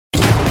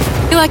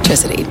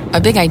Electricity, a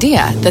big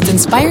idea that's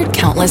inspired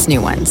countless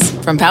new ones.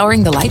 From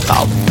powering the light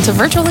bulb to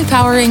virtually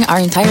powering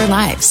our entire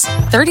lives.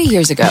 30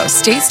 years ago,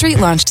 State Street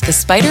launched the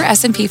SPDR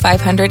S&P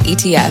 500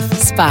 ETF,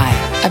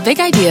 SPY. A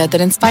big idea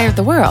that inspired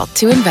the world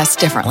to invest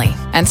differently.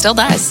 And still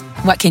does.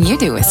 What can you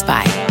do with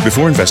SPY?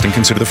 Before investing,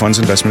 consider the fund's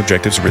investment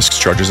objectives, risks,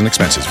 charges, and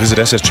expenses. Visit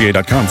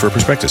ssga.com for a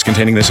prospectus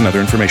containing this and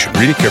other information.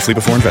 Read it carefully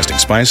before investing.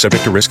 SPY is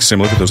subject to risks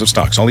similar to those of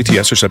stocks. All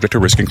ETFs are subject to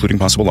risk, including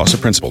possible loss of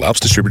principal. Alps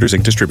Distributors,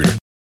 Inc. Distributor.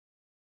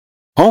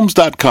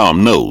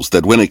 Homes.com knows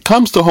that when it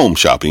comes to home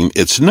shopping,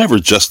 it's never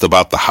just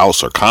about the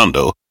house or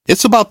condo.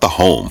 It's about the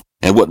home.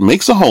 And what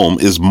makes a home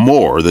is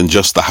more than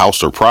just the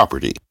house or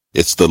property.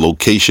 It's the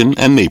location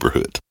and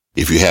neighborhood.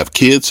 If you have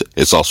kids,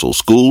 it's also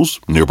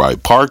schools, nearby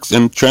parks,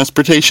 and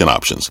transportation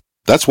options.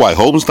 That's why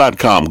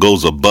Homes.com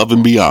goes above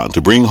and beyond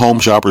to bring home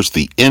shoppers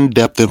the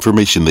in-depth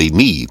information they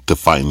need to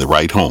find the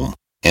right home.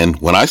 And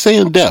when I say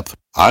in-depth,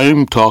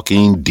 I'm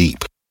talking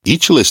deep.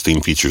 Each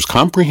listing features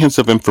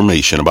comprehensive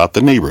information about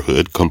the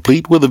neighborhood,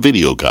 complete with a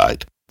video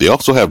guide. They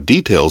also have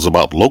details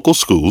about local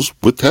schools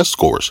with test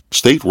scores,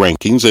 state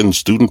rankings, and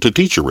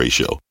student-to-teacher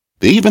ratio.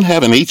 They even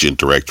have an agent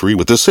directory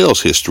with the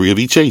sales history of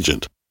each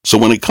agent. So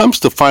when it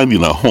comes to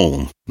finding a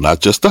home, not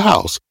just a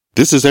house,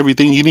 this is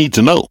everything you need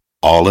to know,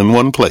 all in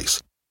one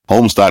place.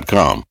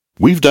 Homes.com.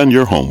 We've done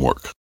your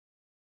homework.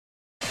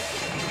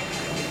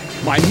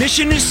 My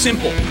mission is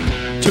simple: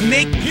 to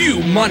make you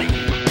money.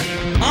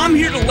 I'm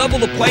here to level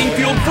the playing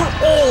field for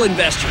all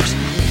investors.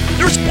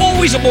 There's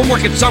always a bull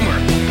market somewhere,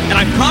 and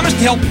I promise to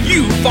help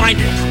you find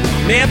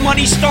it. Mad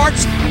Money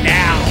starts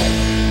now.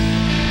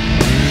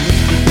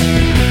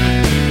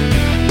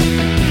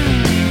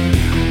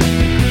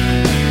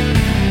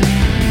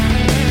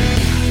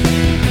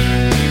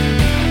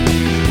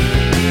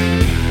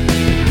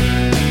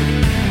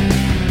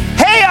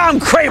 Hey, I'm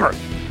Cramer.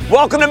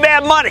 Welcome to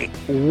Mad Money.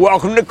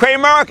 Welcome to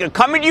Cramerica,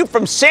 coming to you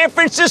from San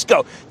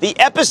Francisco, the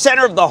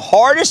epicenter of the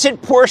hardest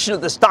hit portion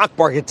of the stock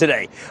market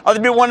today. Other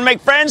people want to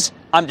make friends?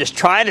 I'm just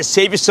trying to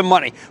save you some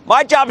money.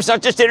 My job is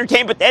not just to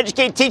entertain, but to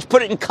educate, teach,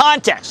 put it in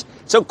context.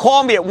 So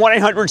call me at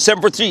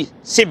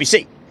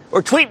 1-800-743-CBC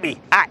or tweet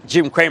me at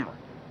Jim Cramer.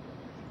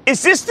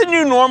 Is this the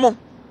new normal?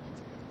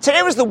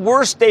 Today was the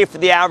worst day for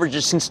the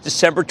averages since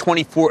December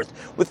 24th,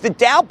 with the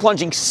Dow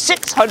plunging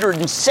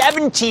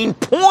 617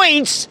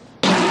 points.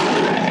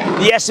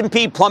 The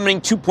S&P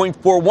plummeting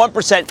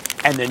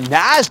 2.41%, and the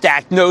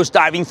NASDAQ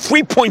nosediving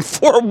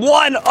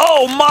 3.41%.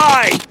 Oh,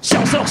 my!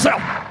 Sell, sell, sell.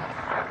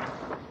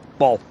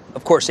 Well,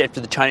 of course,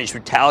 after the Chinese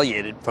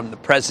retaliated from the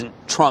President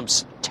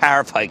Trump's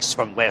tariff hikes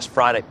from last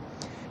Friday.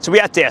 So we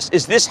have to ask,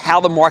 is this how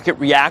the market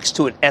reacts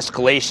to an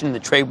escalation in the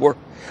trade war?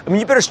 I mean,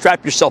 you better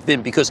strap yourself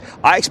in, because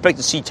I expect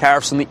to see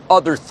tariffs on the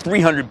other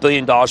 $300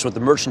 billion worth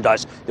of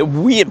merchandise that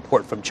we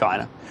import from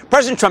China.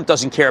 President Trump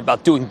doesn't care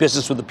about doing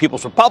business with the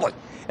People's Republic,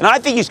 and I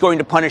think he's going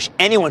to punish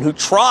anyone who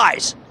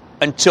tries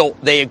until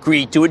they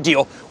agree to a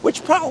deal,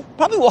 which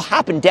probably will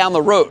happen down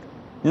the road.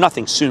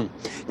 Nothing soon.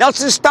 Now,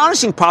 it's an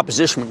astonishing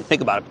proposition when you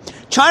think about it.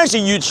 China's a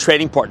huge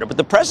trading partner, but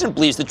the president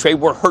believes the trade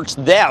war hurts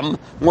them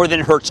more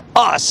than it hurts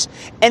us.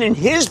 And in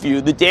his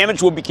view, the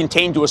damage will be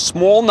contained to a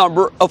small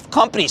number of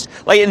companies.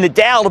 Like in the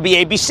Dow, it'll be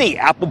ABC,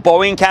 Apple,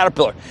 Boeing, and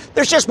Caterpillar.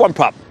 There's just one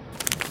problem.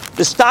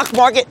 The stock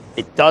market,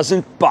 it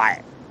doesn't buy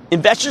it.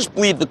 Investors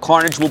believe the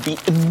carnage will be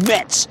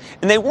immense,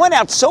 and they went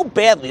out so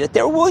badly that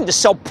they were willing to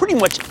sell pretty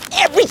much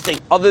everything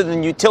other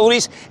than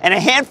utilities and a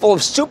handful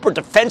of super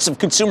defensive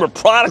consumer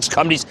products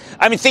companies.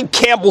 I mean, think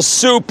Campbell's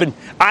Soup and,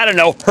 I don't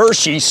know,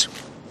 Hershey's.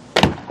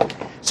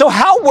 So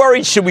how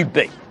worried should we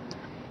be?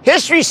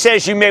 History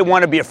says you may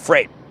want to be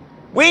afraid.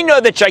 We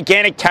know that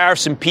gigantic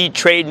tariffs impede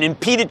trade, and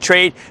impeded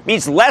trade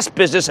means less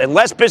business, and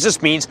less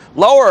business means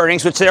lower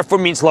earnings, which therefore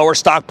means lower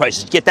stock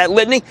prices. Get that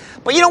litany?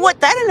 But you know what?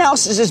 That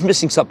analysis is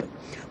missing something.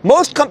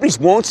 Most companies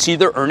won't see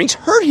their earnings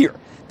hurt here.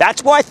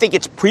 That's why I think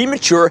it's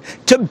premature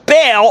to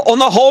bail on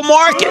the whole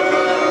market.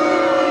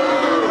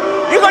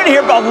 You're going to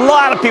hear about a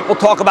lot of people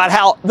talk about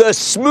how the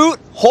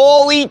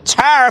Smoot-Hawley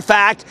Tariff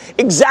Act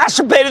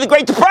exacerbated the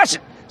Great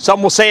Depression.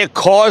 Some will say it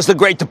caused the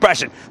Great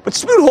Depression. But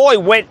Smoot-Hawley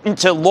went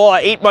into law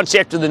 8 months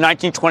after the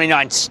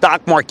 1929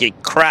 stock market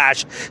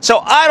crash. So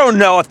I don't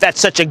know if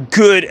that's such a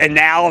good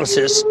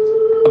analysis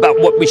about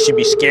what we should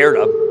be scared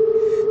of.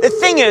 The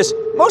thing is,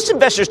 most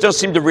investors don't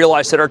seem to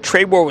realize that our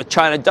trade war with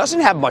China doesn't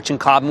have much in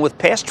common with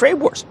past trade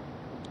wars.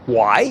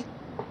 Why?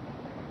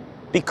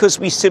 Because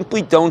we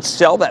simply don't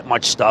sell that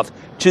much stuff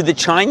to the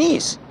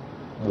Chinese.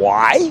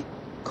 Why?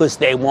 Because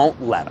they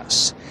won't let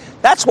us.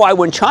 That's why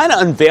when China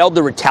unveiled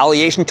the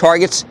retaliation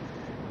targets,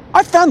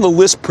 I found the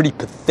list pretty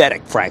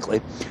pathetic, frankly.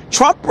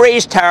 Trump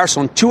raised tariffs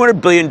on $200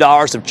 billion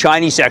of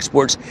Chinese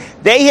exports.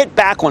 They hit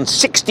back on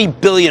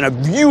 $60 billion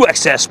of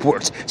U.S.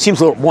 exports.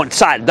 Seems a little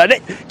one-sided, doesn't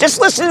it?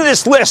 Just listen to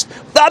this list.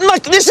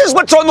 This is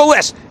what's on the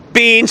list.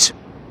 Beans,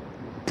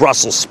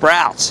 Brussels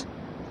sprouts,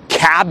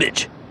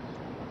 cabbage,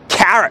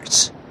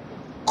 carrots,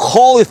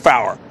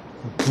 cauliflower,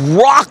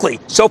 broccoli.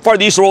 So far,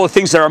 these are all the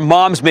things that our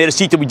moms made us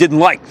eat that we didn't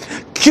like.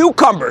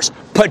 Cucumbers,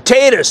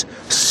 potatoes,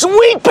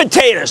 sweet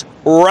potatoes,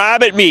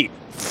 rabbit meat,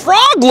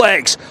 frog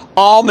legs,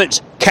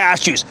 almonds,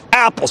 cashews,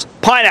 apples,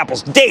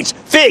 pineapples, dates,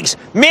 figs,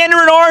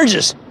 mandarin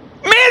oranges,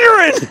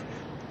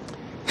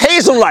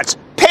 hazelnuts,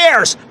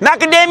 pears,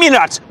 macadamia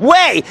nuts,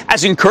 whey,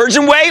 as in curds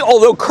and whey,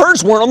 although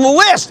curds weren't on the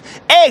list,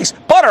 eggs,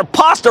 butter,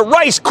 pasta,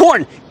 rice,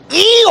 corn,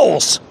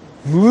 eels,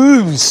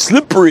 ooh,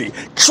 slippery,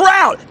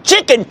 trout,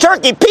 chicken,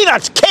 turkey,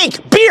 peanuts,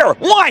 cake, beer,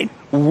 wine,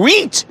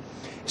 wheat.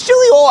 It's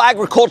really all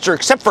agriculture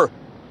except for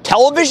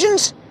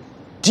televisions,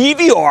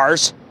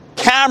 DVRs,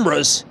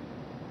 cameras,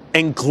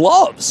 and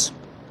gloves.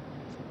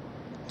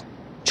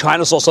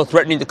 China's also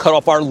threatening to cut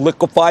off our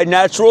liquefied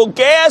natural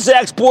gas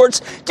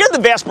exports. Given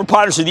the vast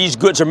preponderance of these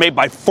goods are made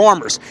by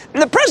farmers,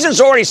 and the president's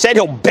already said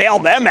he'll bail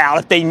them out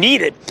if they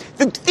need it.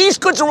 These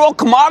goods are all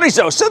commodities,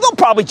 though, so they'll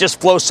probably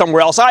just flow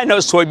somewhere else. I know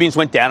soybeans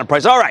went down in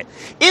price. All right.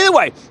 Either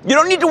way, you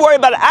don't need to worry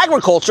about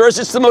agriculture, as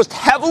it's the most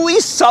heavily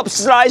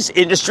subsidized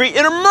industry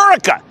in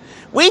America.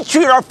 We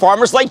treat our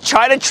farmers like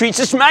China treats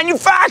its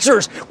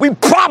manufacturers. We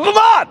prop them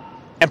up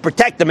and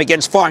protect them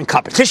against foreign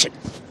competition.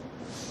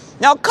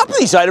 Now, a couple of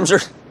these items are,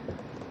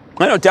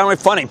 I know, downright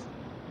funny.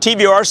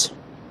 TVs,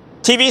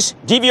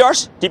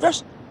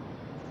 DVRs,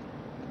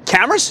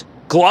 cameras,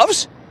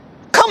 gloves.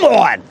 Come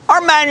on!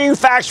 Our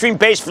manufacturing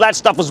base for that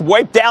stuff was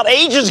wiped out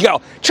ages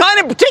ago.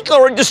 China in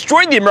particular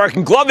destroyed the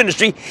American glove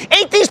industry.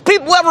 Ain't these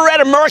people ever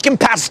read American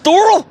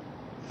Pastoral?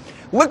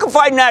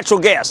 Liquefied natural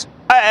gas.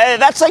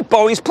 That's like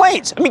Boeing's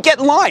planes. I mean, get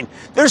in line.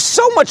 There's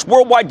so much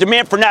worldwide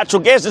demand for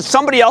natural gas that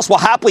somebody else will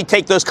happily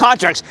take those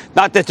contracts.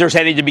 Not that there's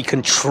any to be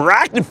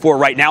contracted for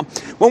right now.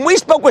 When we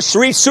spoke with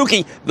Sharif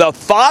Suki, the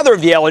father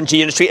of the LNG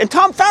industry, and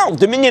Tom Farrell,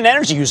 Dominion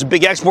Energy, who's a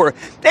big exporter,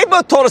 they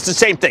both told us the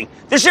same thing.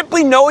 There's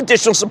simply no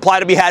additional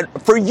supply to be had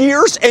for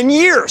years and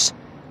years.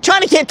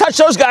 China can't touch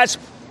those guys.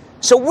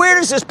 So where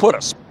does this put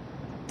us?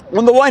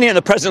 On the one hand,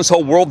 the president's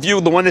whole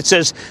worldview, the one that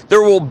says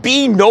there will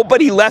be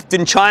nobody left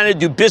in China to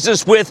do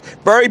business with,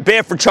 very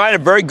bad for China,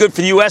 very good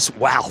for the U.S.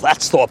 Wow,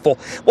 that's thoughtful.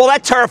 Well,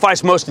 that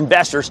terrifies most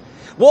investors.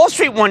 Wall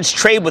Street wants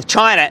trade with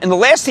China, and the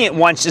last thing it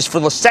wants is for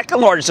the second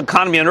largest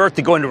economy on earth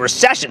to go into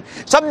recession,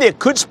 something that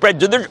could spread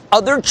to their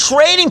other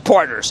trading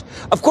partners.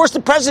 Of course,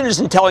 the president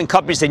isn't telling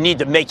companies they need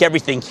to make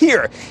everything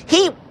here.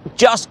 He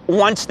just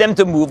wants them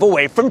to move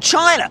away from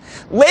China.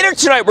 Later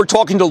tonight, we're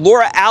talking to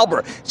Laura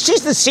Alber.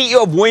 She's the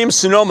CEO of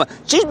Williams-Sonoma.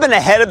 She's been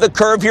ahead of the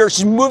curve here.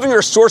 She's moving her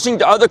sourcing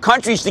to other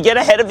countries to get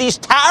ahead of these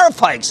tariff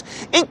hikes,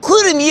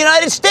 including the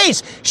United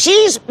States.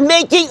 She's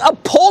making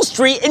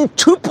upholstery in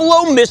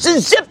Tupelo,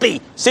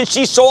 Mississippi, since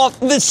she saw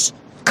this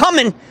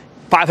coming.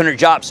 500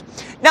 jobs.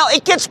 Now,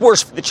 it gets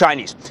worse for the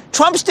Chinese.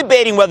 Trump's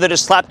debating whether to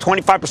slap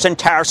 25%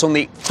 tariffs on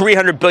the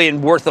 $300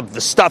 billion worth of the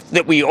stuff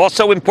that we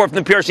also import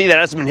from the PRC that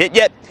hasn't been hit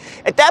yet.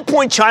 At that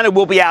point, China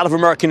will be out of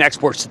American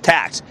exports to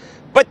tax.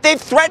 But they've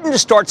threatened to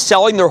start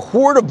selling their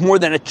hoard of more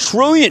than $1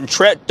 trillion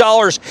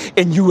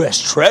in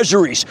U.S.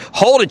 treasuries.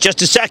 Hold it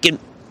just a second.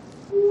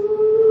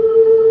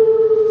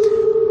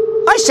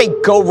 I say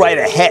go right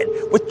ahead.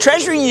 With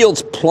Treasury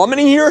yields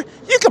plummeting here,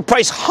 you can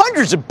price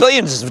hundreds of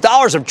billions of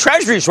dollars of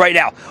treasuries right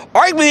now.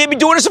 Arguably, they'd be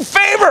doing us a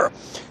favor.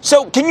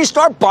 So can you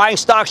start buying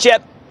stocks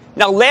yet?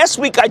 Now, last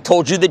week I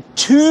told you that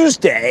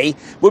Tuesday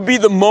would be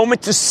the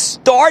moment to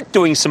start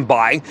doing some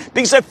buying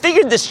because I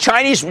figured this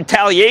Chinese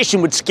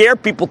retaliation would scare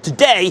people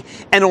today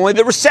and only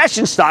the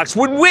recession stocks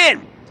would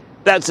win.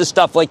 That's the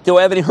stuff like, do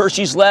I have any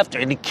Hershey's left or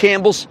any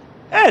Campbell's?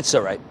 That's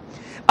all right.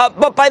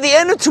 But by the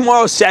end of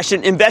tomorrow's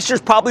session, investors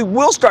probably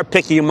will start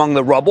picking among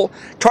the rubble,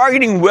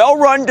 targeting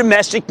well-run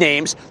domestic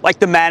names like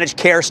the managed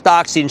care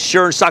stocks, the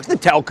insurance stocks, the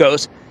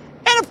telcos,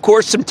 and, of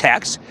course, some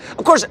techs.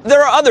 Of course,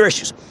 there are other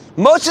issues.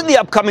 Most of the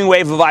upcoming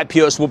wave of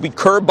IPOs will be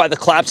curbed by the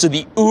collapse of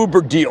the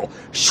Uber deal.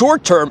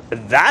 Short-term,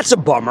 that's a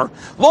bummer.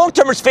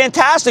 Long-term, it's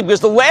fantastic because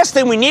the last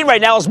thing we need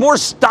right now is more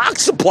stock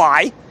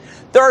supply.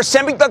 There are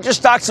semiconductor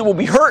stocks that will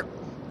be hurt.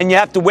 And you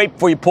have to wait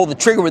before you pull the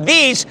trigger with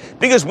these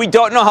because we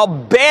don't know how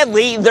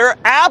badly their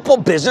Apple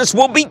business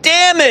will be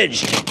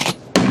damaged.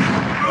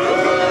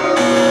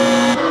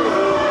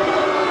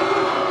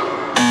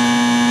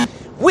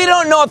 We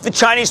don't know if the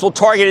Chinese will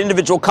target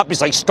individual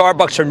companies like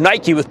Starbucks or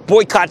Nike with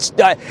boycotts.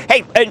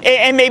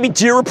 And maybe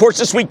Deere reports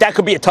this week. That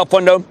could be a tough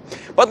one, though.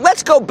 But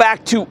let's go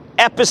back to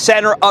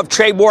epicenter of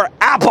trade war,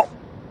 Apple.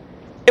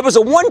 It was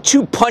a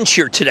 1-2 punch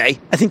here today.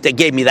 I think they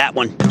gave me that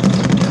one.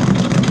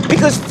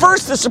 Because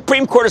first, the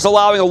Supreme Court is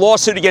allowing a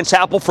lawsuit against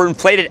Apple for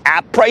inflated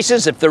app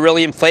prices. If they're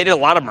really inflated, a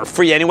lot of them are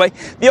free anyway.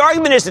 The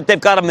argument is that they've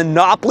got a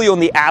monopoly on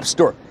the App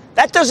Store.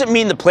 That doesn't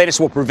mean the plaintiffs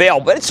will prevail,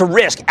 but it's a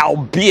risk,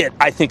 albeit,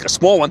 I think, a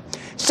small one.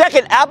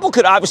 Second, Apple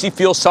could obviously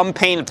feel some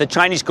pain if the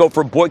Chinese go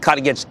for a boycott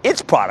against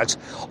its products.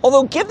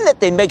 Although, given that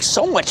they make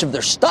so much of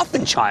their stuff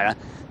in China,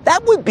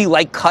 that would be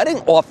like cutting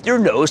off your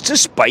nose to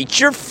spite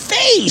your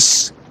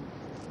face.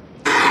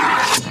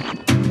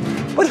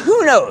 But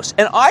who knows?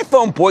 An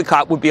iPhone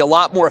boycott would be a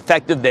lot more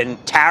effective than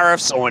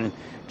tariffs on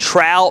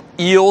trout,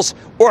 eels,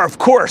 or, of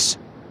course,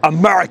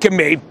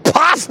 American-made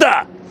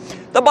pasta.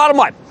 The bottom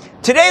line,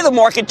 today the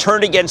market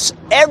turned against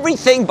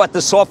everything but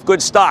the soft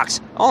goods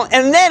stocks.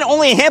 And then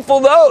only a handful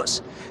of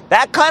those.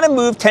 That kind of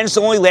move tends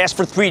to only last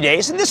for 3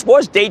 days, and this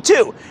was day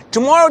 2.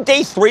 Tomorrow,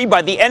 day 3,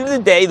 by the end of the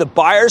day, the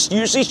buyers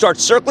usually start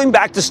circling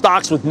back to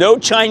stocks with no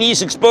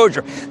Chinese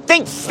exposure.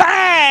 Think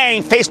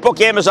FANG!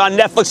 Facebook, Amazon,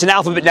 Netflix, and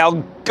Alphabet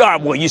now,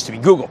 God, well, it used to be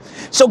Google.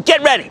 So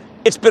get ready.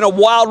 It's been a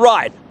wild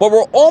ride, but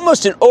we're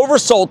almost in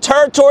oversold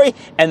territory,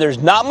 and there's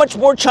not much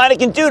more China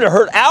can do to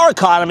hurt our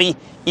economy,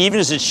 even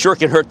as it sure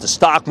can hurt the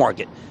stock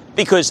market,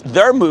 because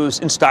their moves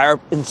inspire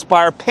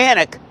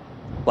panic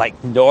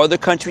like no other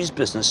country's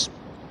business.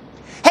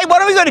 Hey, why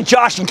don't we go to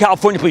Josh in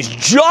California, please?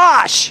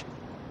 Josh!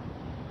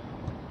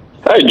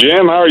 Hey,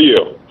 Jim, how are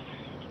you?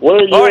 What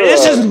are you? All right,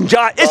 this isn't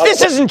Josh.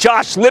 This isn't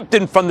Josh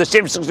Lipton from the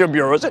San Francisco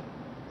Bureau, is it?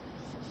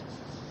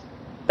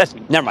 That's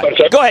never mind.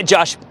 Go ahead,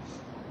 Josh.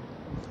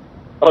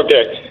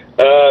 Okay.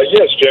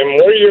 Yes, Jim.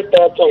 What are your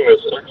thoughts on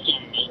this?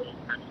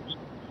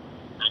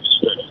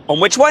 On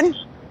which one?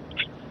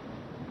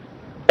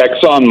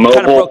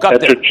 ExxonMobil,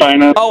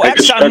 PetroChina. Oh,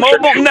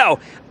 ExxonMobil? No.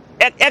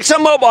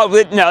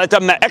 ExxonMobil, no, that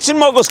doesn't matter.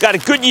 ExxonMobil's got a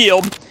good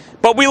yield,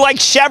 but we like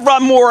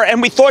Chevron more, and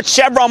we thought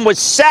Chevron was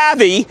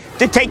savvy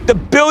to take the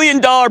 $1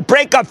 billion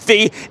breakup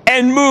fee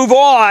and move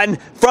on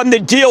from the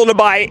deal to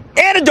buy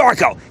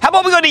Anadarko. How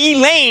about we go to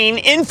Elaine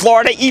in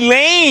Florida?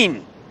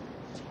 Elaine?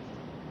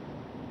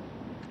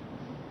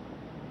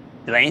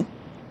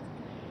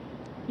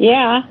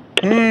 Yeah.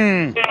 Go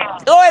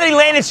ahead,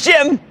 Elaine. It's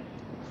Jim.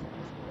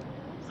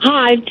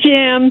 Hi,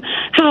 Jim.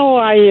 How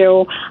are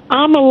you?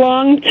 I'm a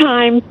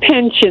long-time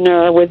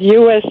pensioner with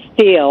U.S.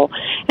 Steel,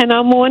 and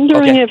I'm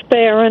wondering if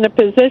they are in a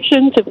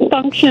position to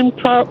function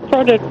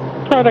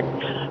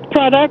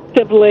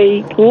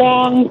productively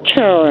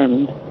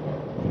long-term.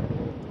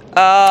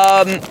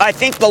 I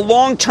think the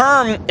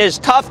long-term is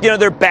tough. You know,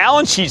 their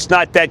balance sheet's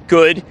not that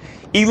good.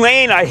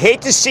 Elaine, I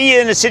hate to see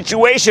you in a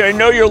situation. I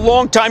know you're a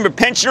long-time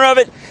pensioner of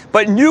it,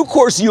 but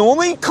Nucor's the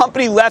only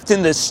company left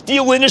in the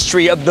steel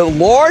industry of the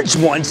large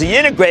ones, the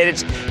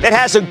integrateds, that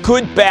has a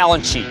good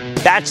balance sheet.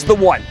 That's the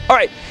one. All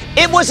right,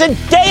 it was a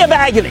day of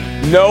agony.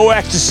 No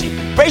ecstasy.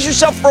 Brace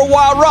yourself for a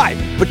wild ride.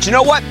 But you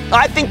know what?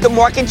 I think the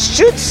market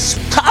should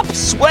stop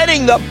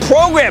sweating the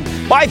program.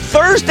 By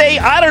Thursday,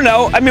 I don't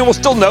know. I mean, we'll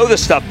still know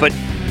this stuff, but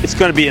it's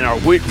going to be in our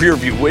rear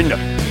view window.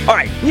 All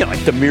right, you know,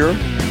 like the mirror.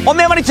 On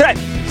Mad Money Tonight.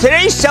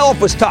 Today's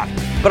sell-off was tough,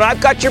 but I've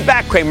got your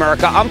back,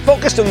 Cramerica. I'm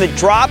focused on the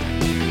drop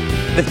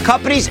with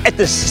companies at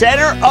the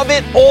center of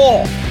it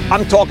all.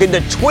 I'm talking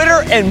to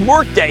Twitter and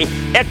Workday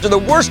after the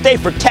worst day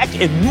for tech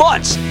in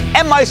months.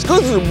 And my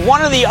exclusive is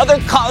one of the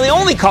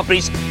only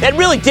companies that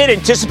really did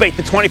anticipate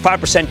the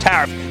 25%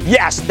 tariff.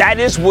 Yes, that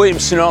is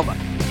Williams-Sonoma.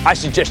 I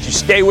suggest you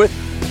stay with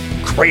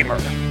Cramer.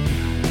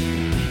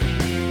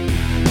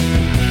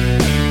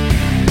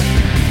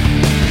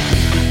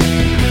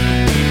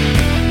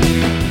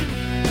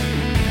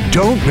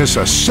 Don't miss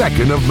a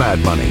second of Mad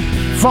Money.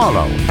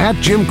 Follow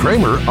 @Jim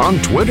Cramer on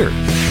Twitter.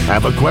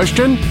 Have a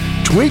question?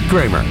 Tweet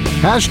Cramer.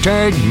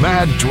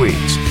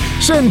 #MadTweets.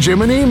 Send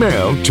Jim an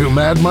email to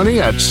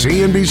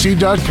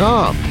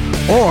madmoney@cnbc.com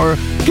or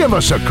give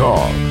us a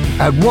call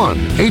at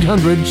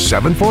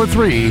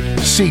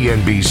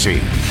 1-800-743-CNBC.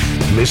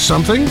 Miss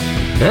something?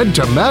 Head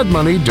to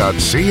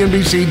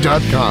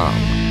madmoney.cnbc.com.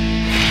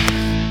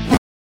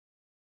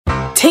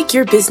 Take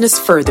your business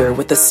further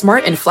with the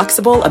smart and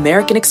flexible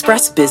American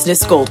Express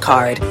Business Gold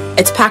Card.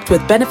 It's packed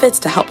with benefits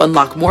to help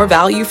unlock more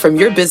value from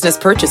your business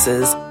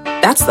purchases.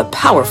 That's the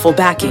powerful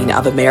backing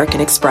of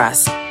American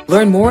Express.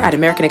 Learn more at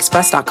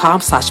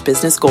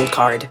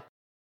americanexpress.com/businessgoldcard.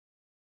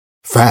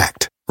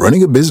 Fact.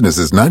 Running a business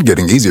is not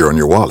getting easier on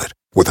your wallet.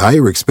 With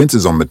higher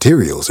expenses on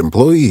materials,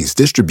 employees,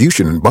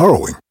 distribution, and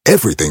borrowing,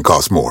 everything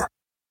costs more.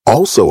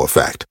 Also a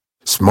fact.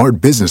 Smart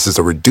businesses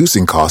are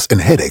reducing costs and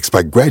headaches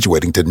by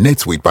graduating to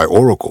NetSuite by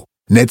Oracle.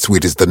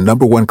 NetSuite is the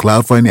 #1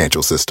 cloud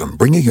financial system,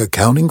 bringing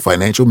accounting,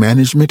 financial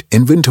management,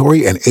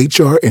 inventory, and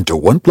HR into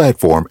one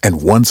platform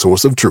and one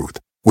source of truth.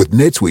 With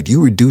NetSuite, you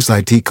reduce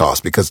IT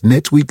costs because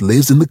NetSuite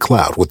lives in the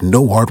cloud with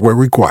no hardware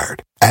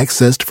required.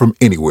 Accessed from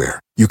anywhere,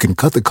 you can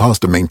cut the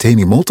cost of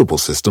maintaining multiple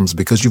systems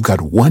because you've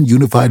got one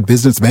unified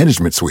business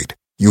management suite.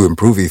 You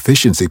improve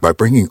efficiency by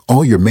bringing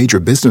all your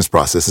major business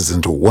processes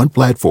into one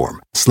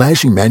platform,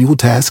 slashing manual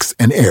tasks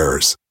and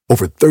errors.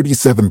 Over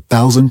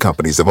 37,000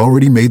 companies have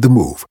already made the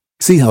move.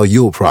 See how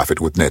you'll profit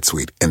with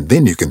NetSuite, and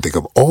then you can think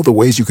of all the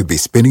ways you could be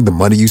spending the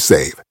money you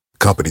save.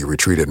 Company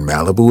retreat in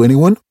Malibu,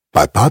 anyone?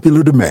 By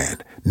popular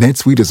demand,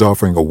 NetSuite is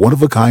offering a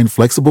one-of-a-kind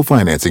flexible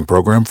financing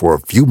program for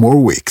a few more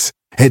weeks.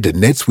 Head to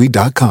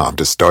netsuite.com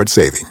to start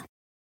saving.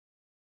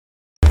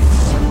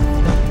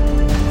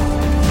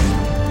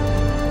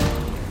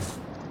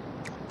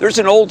 There's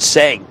an old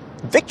saying,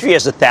 victory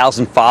has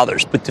 1,000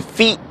 fathers, but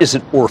defeat is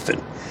an orphan.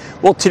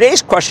 Well,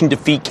 today's crushing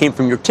defeat came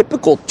from your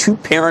typical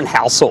two-parent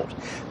household.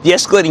 The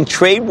escalating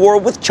trade war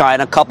with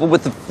China coupled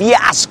with the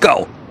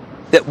fiasco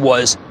that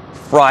was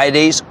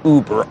Friday's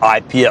Uber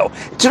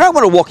IPO. Today I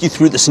want to walk you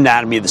through this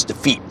anatomy of this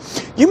defeat.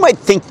 You might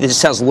think this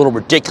sounds a little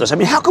ridiculous. I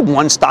mean, how could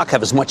one stock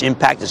have as much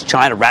impact as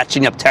China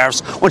ratcheting up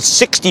tariffs on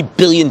 $60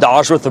 billion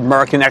worth of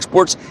American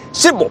exports?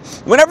 Simple.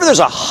 Whenever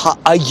there's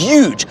a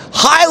huge,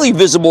 highly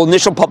visible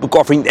initial public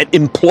offering that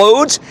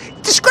implodes,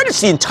 it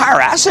discredits the entire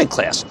asset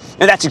class.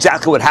 And that's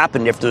exactly what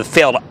happened after the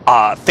failed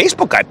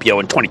Facebook IPO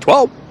in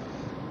 2012.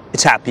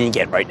 It's happening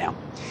again right now.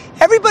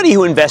 Everybody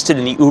who invested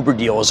in the Uber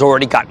deal has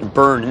already gotten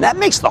burned, and that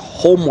makes the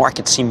whole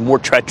market seem more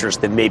treacherous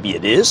than maybe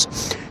it is.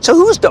 So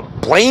who's to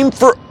blame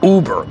for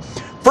Uber?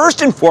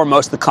 First and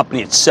foremost, the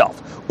company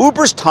itself.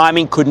 Uber's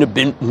timing couldn't have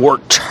been more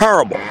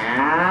terrible.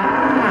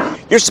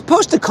 You're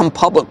supposed to come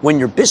public when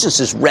your business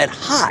is red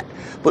hot,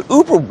 but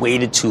Uber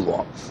waited too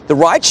long. The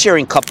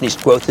ride-sharing company's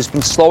growth has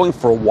been slowing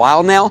for a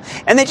while now,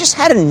 and they just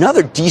had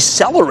another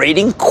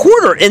decelerating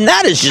quarter, and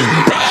that is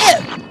just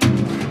bad.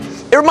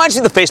 It reminds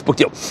me of the Facebook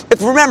deal.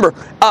 If you remember,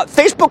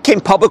 Facebook came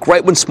public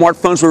right when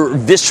smartphones were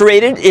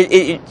eviscerated.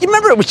 You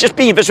remember it was just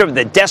being eviscerated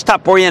with a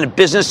desktop-oriented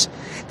business?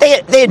 They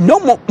had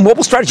no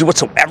mobile strategy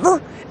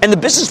whatsoever, and the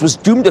business was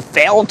doomed to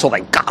fail until they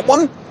got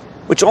one,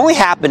 which only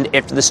happened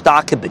after the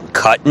stock had been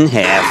cut in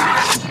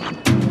half.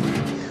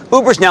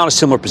 Uber's now in a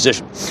similar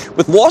position.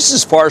 With losses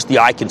as far as the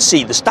eye can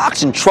see, the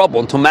stock's in trouble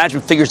until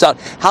management figures out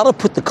how to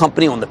put the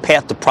company on the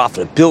path to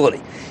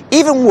profitability.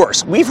 Even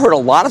worse, we've heard a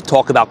lot of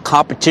talk about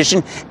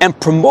competition and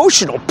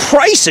promotional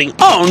pricing.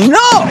 Oh,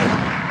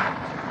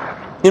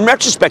 no! In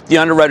retrospect, the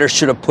underwriters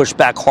should have pushed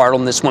back hard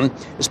on this one,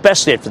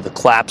 especially after the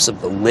collapse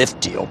of the Lyft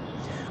deal.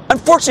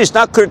 Unfortunately, it's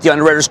not clear that the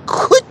underwriters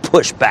could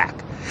push back.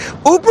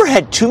 Uber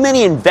had too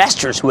many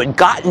investors who had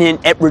gotten in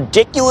at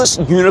ridiculous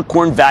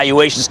unicorn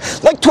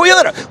valuations, like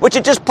Toyota, which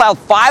had just plowed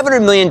 $500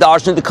 million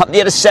into the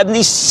company at a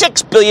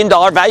 $76 billion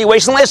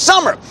valuation last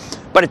summer.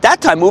 But at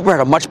that time, Uber had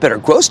a much better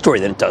growth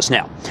story than it does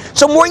now.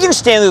 So Morgan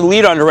Stanley, the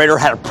lead underwriter,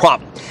 had a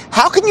problem.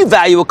 How can you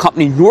value a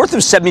company north of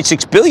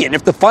 $76 billion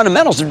if the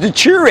fundamentals have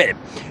deteriorated?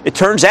 It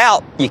turns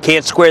out you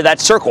can't square that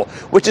circle,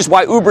 which is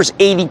why Uber's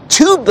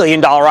 $82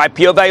 billion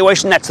IPO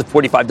valuation, that's the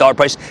 $45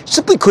 price,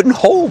 simply couldn't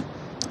hold.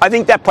 I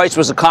think that price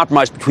was a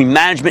compromise between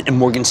management and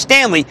Morgan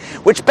Stanley,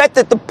 which bet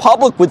that the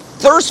public would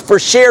thirst for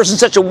shares in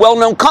such a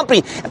well-known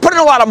company and put in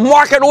a lot of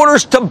market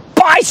orders to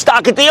buy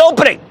stock at the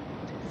opening.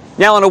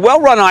 Now, in a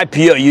well-run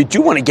IPO, you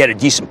do want to get a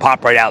decent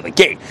pop right out of the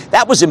gate.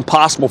 That was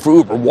impossible for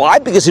Uber. Why?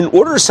 Because in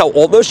order to sell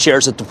all those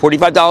shares at the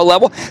 $45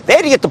 level, they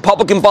had to get the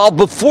public involved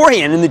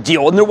beforehand in the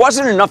deal, and there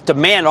wasn't enough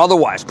demand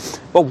otherwise.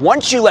 But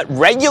once you let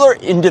regular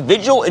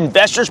individual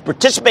investors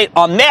participate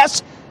en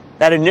masse,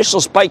 that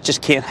initial spike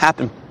just can't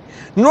happen.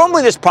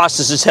 Normally, this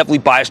process is heavily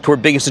biased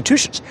toward big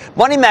institutions.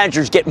 Money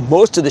managers get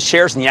most of the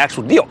shares in the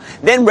actual deal.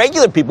 Then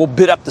regular people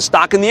bid up the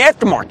stock in the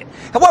aftermarket.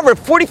 However, at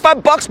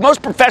 $45,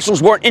 most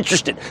professionals weren't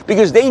interested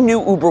because they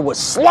knew Uber was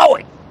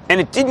slowing. And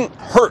it didn't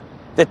hurt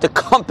that the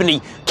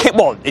company came,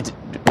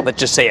 let's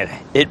just say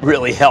it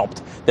really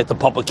helped that the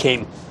public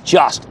came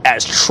just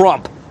as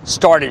Trump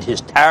started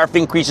his tariff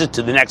increases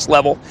to the next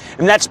level.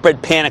 And that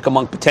spread panic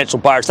among potential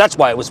buyers. That's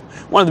why it was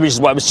one of the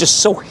reasons why it was just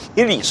so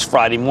hideous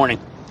Friday morning.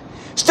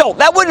 Still,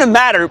 that wouldn't have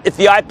mattered if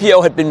the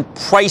IPO had been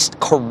priced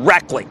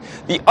correctly.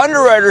 The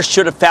underwriters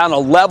should have found a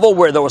level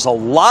where there was a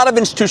lot of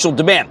institutional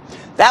demand.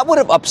 That would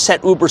have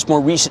upset Uber's more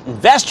recent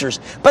investors,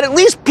 but at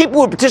least people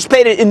who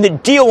participated in the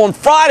deal on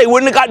Friday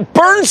wouldn't have gotten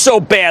burned so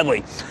badly.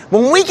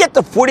 When we get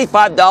the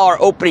 $45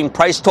 opening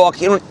price talk,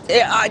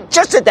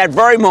 just at that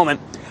very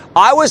moment,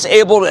 I was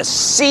able to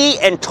see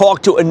and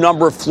talk to a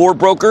number of floor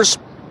brokers.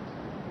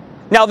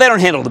 Now, they don't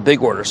handle the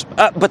big orders,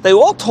 but they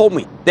all told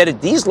me that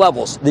at these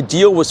levels, the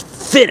deal was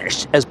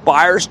finished as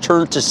buyers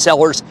turned to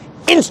sellers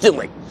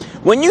instantly.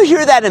 When you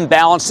hear that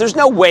imbalance, there's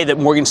no way that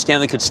Morgan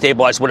Stanley could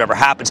stabilize whatever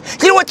happens.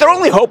 You know what? Their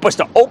only hope was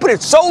to open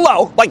it so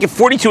low, like at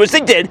 42 as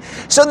they did,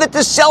 so that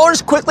the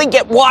sellers quickly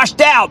get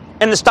washed out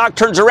and the stock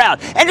turns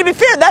around. And to be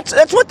fair, that's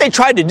what they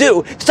tried to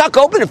do. The stock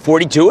opened at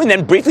 42 and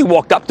then briefly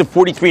walked up to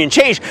 43 and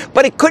change,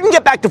 but it couldn't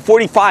get back to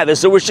 45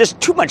 as there was just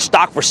too much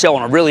stock for sale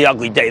on a really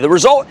ugly day. The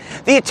result,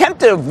 the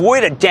attempt to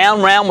avoid a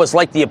down round was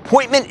like the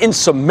appointment in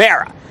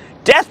Samara.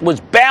 Death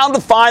was bound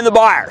to find the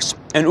buyers,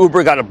 and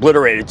Uber got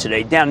obliterated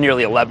today, down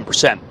nearly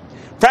 11%.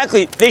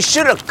 Frankly, they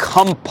should have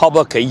come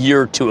public a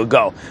year or two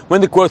ago when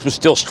the growth was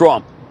still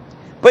strong.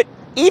 But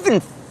even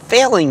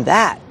failing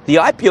that, the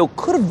IPO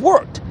could have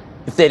worked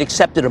if they'd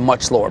accepted a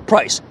much lower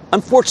price.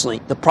 Unfortunately,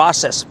 the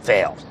process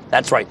failed.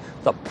 That's right,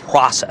 the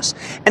process.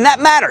 And that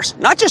matters,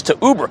 not just to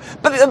Uber,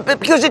 but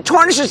because it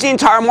tarnishes the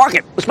entire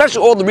market,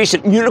 especially all the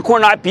recent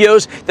unicorn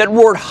IPOs that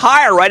roared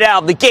higher right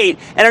out of the gate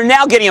and are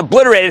now getting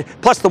obliterated,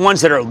 plus the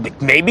ones that are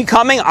maybe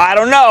coming, I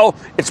don't know.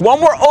 It's one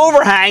more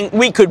overhang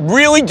we could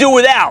really do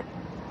without.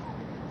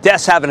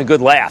 Death's having a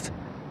good laugh.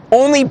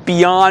 Only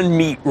Beyond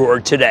Meat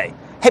roared today.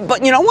 Hey,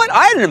 but you know what?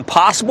 I had an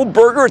Impossible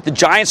Burger at the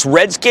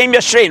Giants-Reds game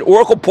yesterday at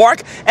Oracle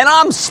Park, and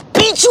I'm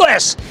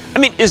speechless. I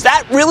mean, is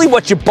that really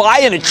what you buy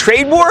in a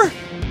trade war?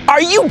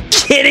 Are you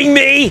kidding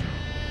me?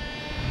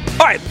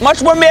 All right,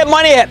 much more Mad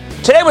Money ahead.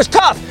 Today was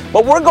tough,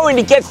 but we're going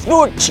to get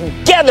through it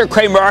together,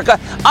 Cramerica.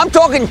 I'm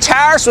talking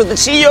tariffs with the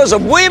CEOs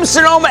of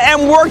Williams-Sonoma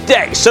and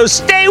Workday. So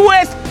stay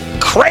with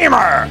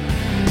Cramer.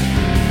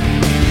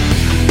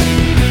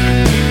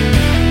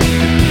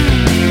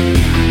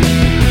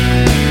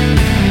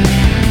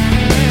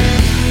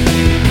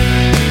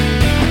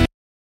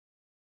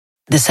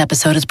 This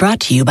episode is brought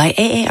to you by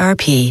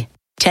AARP.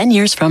 10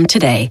 years from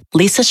today,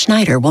 Lisa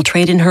Schneider will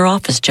trade in her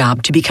office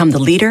job to become the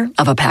leader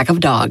of a pack of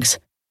dogs.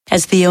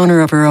 As the owner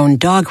of her own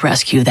dog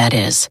rescue, that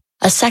is.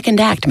 A second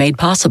act made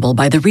possible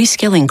by the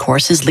reskilling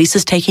courses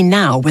Lisa's taking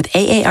now with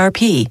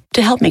AARP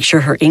to help make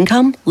sure her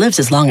income lives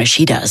as long as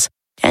she does.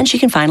 And she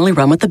can finally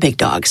run with the big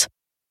dogs.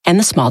 And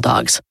the small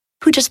dogs,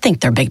 who just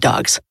think they're big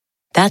dogs.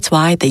 That's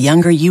why the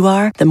younger you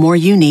are, the more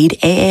you need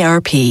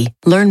AARP.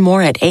 Learn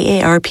more at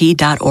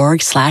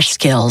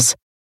aarp.org/skills.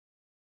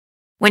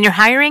 When you're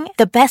hiring,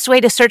 the best way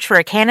to search for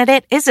a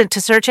candidate isn't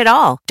to search at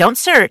all. Don't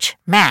search,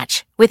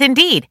 match with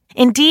Indeed.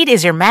 Indeed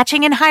is your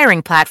matching and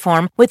hiring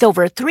platform with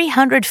over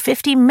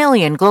 350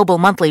 million global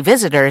monthly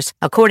visitors,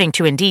 according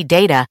to Indeed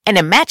data, and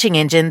a matching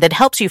engine that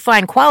helps you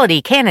find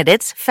quality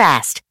candidates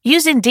fast.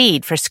 Use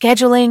Indeed for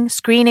scheduling,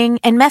 screening,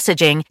 and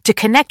messaging to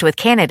connect with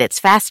candidates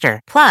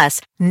faster.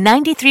 Plus,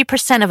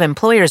 93% of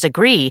employers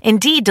agree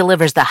Indeed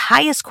delivers the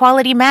highest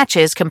quality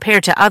matches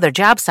compared to other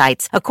job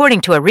sites, according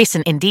to a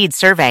recent Indeed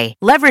survey.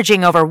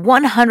 Leveraging over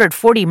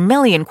 140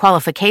 million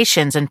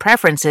qualifications and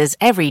preferences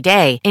every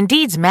day,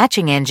 Indeed's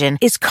matching engine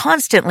is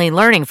constantly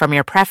learning from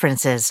your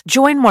preferences.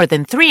 Join more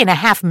than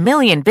 3.5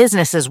 million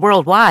businesses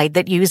worldwide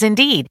that use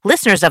Indeed.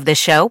 Listeners of this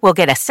show will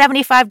get a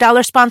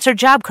 $75 sponsored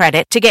job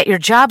credit to get your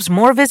jobs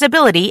more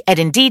visibility at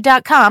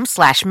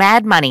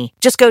Indeed.com/madmoney.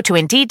 Just go to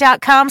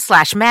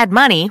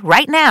Indeed.com/madmoney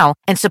right now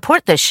and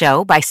support this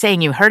show by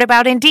saying you heard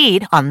about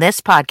Indeed on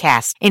this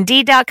podcast.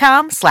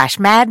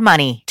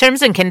 Indeed.com/madmoney.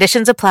 Terms and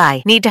conditions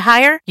apply. Need to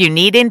hire? You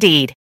need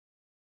Indeed.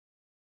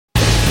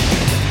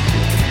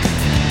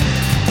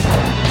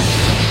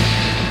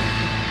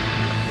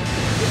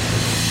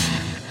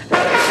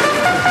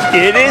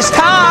 It is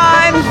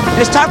time.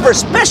 It's time for a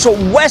special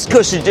West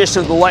Coast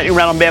edition of the Lightning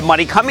Round on Mad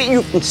Money coming to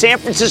you from San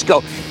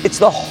Francisco. It's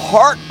the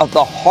heart of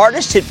the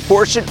hardest hit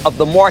portion of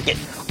the market.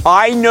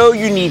 I know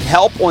you need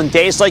help on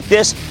days like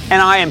this,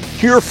 and I am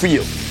here for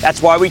you.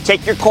 That's why we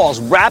take your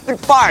calls. Rapid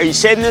fire. You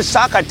say in this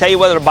stock, I tell you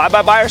whether to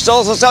buy, or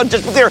sell, sell.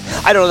 Just be clear.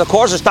 I don't know the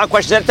calls or stock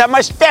questions at the time.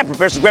 My staff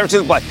prepares some grammar to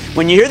the play.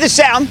 When you hear the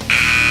sound,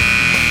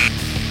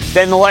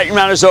 then the lightning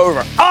round is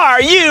over.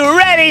 Are you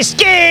ready,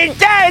 Ski?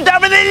 Time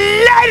for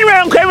the lightning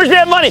round. Kramer's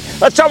Mad Money.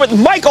 Let's start with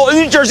Michael in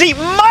New Jersey.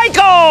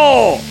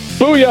 Michael!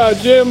 Booyah,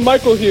 Jim.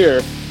 Michael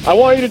here. I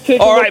want you to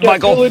take a look at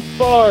Michael. Village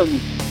Farms.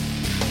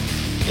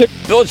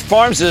 Village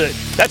Farms,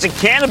 that's a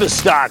cannabis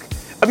stock.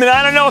 I mean,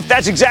 I don't know if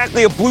that's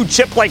exactly a blue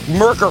chip like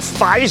Merck or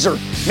Pfizer.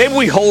 Maybe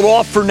we hold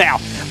off for now.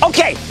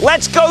 Okay,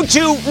 let's go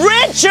to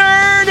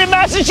Richard in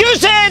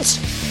Massachusetts.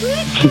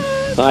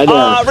 Hi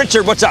there.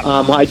 Richard, what's up?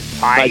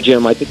 Hi,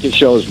 Jim. I think your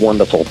show is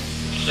wonderful.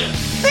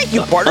 Thank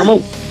you, partner.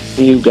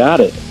 You got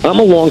it. I'm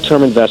a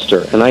long-term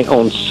investor, and I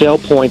own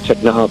SailPoint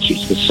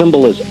Technologies. The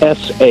symbol is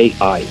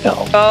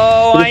SAIL.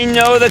 Oh, I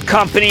know the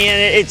company, and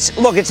it's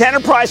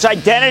enterprise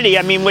identity.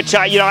 I mean, which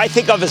I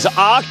think of as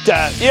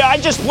Okta. Yeah, I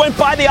just went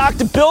by the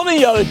Okta building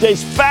the other day.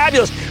 It's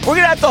fabulous. We're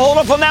gonna have to hold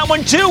off on that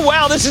one too.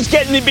 Wow, this is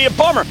getting to be a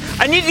bummer.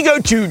 I need to go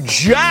to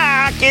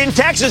Jack in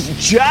Texas.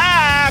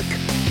 Jack.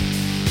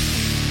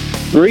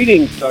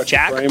 Greetings, Dr.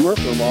 Kramer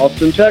from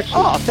Austin, Texas.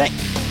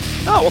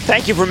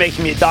 Thank you for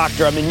making me a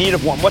doctor. I'm in need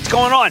of one. What's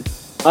going on?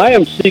 I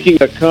am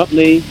seeking a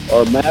company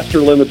or master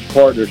limited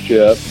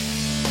partnership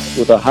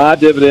with a high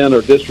dividend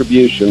or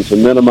distribution to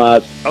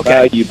minimize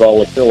value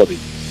volatility.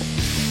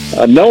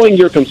 Knowing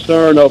your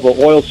concern over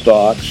oil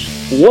stocks,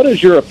 what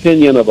is your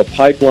opinion of a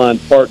pipeline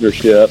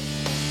partnership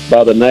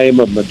by the name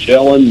of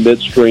Magellan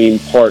Midstream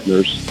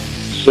Partners,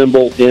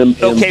 symbol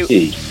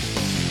MMP?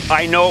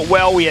 I know it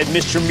well. We had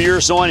Mr.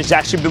 Mears on. He's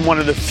actually been one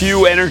of the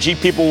few energy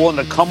people willing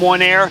to come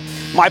on air.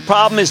 My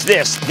problem is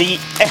this. The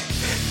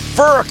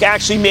FERC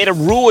actually made a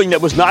ruling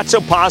that was not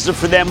so positive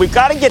for them. We've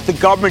got to get the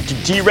government to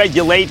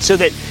deregulate so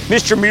that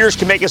Mr. Mears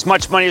can make as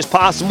much money as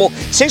possible.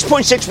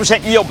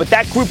 6.6% yield, but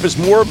that group is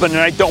morbid, and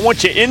I don't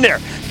want you in there.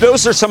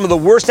 Those are some of the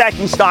worst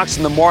acting stocks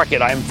in the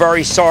market. I am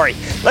very sorry.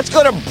 Let's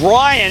go to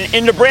Brian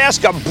in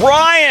Nebraska.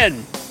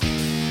 Brian!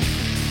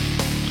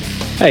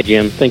 Hi,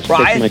 Jim. Thanks for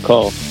taking my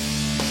call.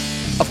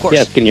 Of course.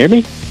 Yes, can you hear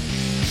me?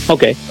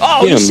 Okay.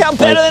 Oh, Jim, you sound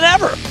better than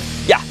ever.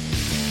 Yeah.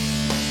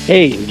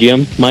 Hey,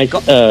 Jim. My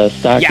stock is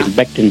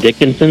Becton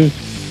Dickinson,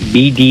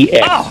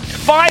 BDX. Oh,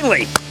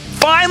 finally.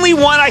 Finally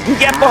one I can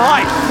get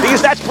behind.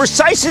 Because that's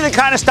precisely the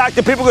kind of stock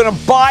that people are going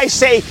to buy,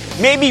 say,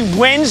 maybe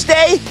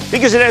Wednesday,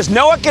 because it has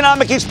no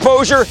economic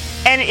exposure,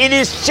 and it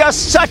is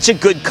just such a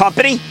good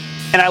company.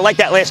 And I like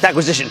that last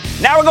acquisition.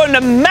 Now we're going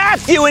to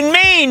Matthew in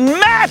Maine.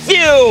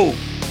 Matthew!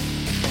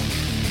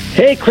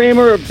 Hey,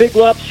 Kramer, Big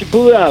Lobster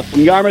Buddha from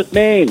Yarmouth,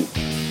 Maine.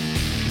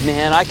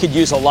 Man, I could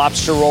use a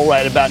lobster roll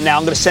right about now.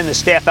 I'm going to send the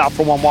staff out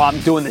for one while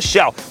I'm doing the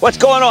show. What's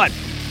going on?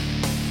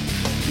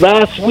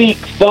 Last week,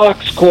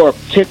 Fox Corp,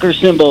 ticker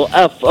symbol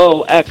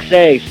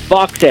FOXA,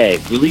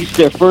 Foxa, released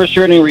their first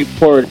earnings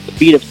report, a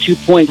beat of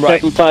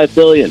 $2.75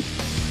 billion.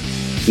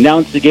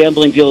 Announced the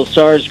gambling deal of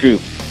SARS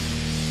Group,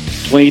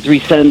 23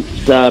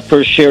 cents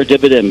per share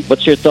dividend.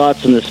 What's your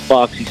thoughts on this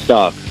Foxy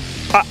stock?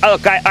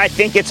 Look, I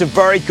think it's a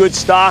very good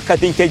stock. I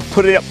think they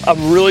put it up a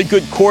really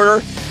good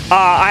quarter.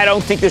 I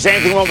don't think there's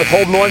anything wrong with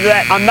holding on to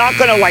that. I'm not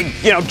going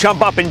to,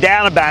 jump up and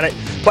down about it,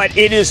 but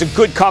it is a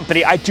good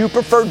company. I do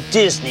prefer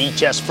Disney,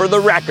 just for the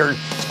record,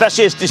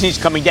 especially as Disney's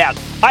coming down.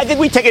 I think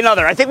we take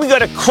another. I think we go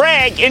to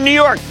Craig in New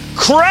York.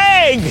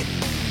 Craig!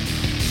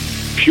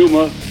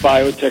 Puma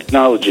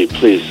Biotechnology,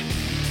 please.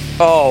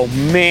 Oh,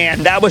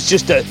 man, that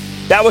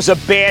was a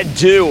bad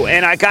do.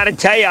 And I got to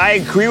tell you, I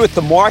agree with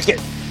the market.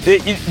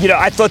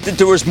 I thought that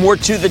there was more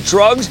to the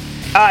drugs.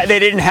 They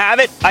didn't have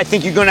it. I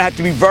think you're going to have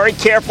to be very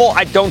careful.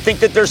 I don't think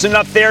that there's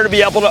enough there to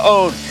be able to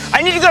own.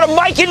 I need to go to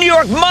Mike in New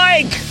York.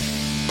 Mike!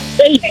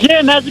 Hey,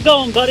 Jim, how's it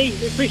going, buddy?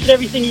 We appreciate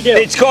everything you do.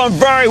 It's going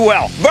very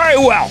well. Very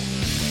well.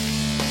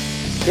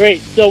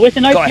 Great. So with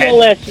an IPO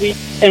last week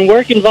and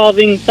work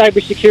involving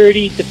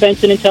cybersecurity,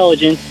 defense, and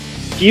intelligence,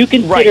 do you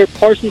consider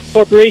Parsons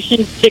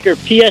Corporation, ticker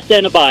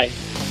PSN, a buy?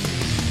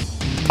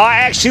 I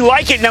actually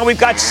like it. Now we've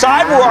got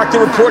CyberArk that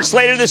reports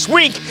later this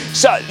week.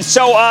 So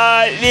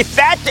if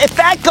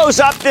that goes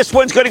up, this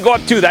one's going to go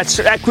up too.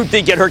 That group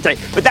didn't get hurt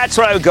today, but that's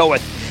what I would go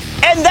with.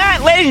 And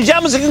that, ladies and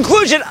gentlemen, is the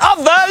conclusion of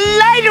the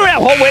lightning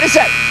round. Hold, wait a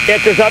sec.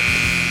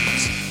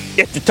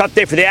 It's a tough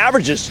day for the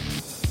averages.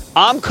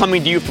 I'm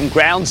coming to you from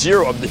ground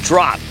zero of the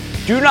drop.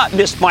 Do not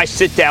miss my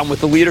sit down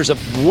with the leaders of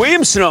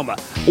Williams-Sonoma,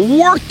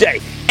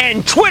 Workday,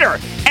 and Twitter,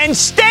 and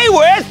stay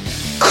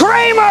with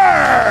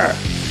Cramer.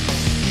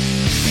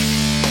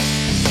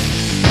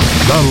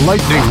 The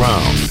Lightning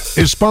Round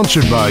is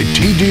sponsored by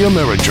TD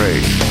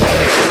Ameritrade.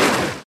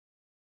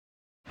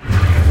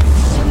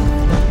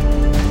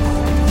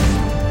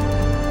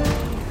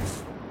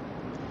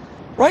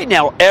 Right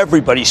now,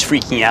 everybody's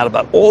freaking out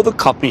about all the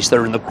companies that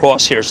are in the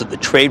crosshairs of the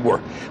trade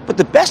war. But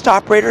the best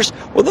operators,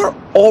 well, they're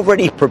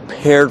already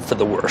prepared for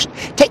the worst.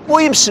 Take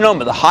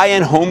Williams-Sonoma, the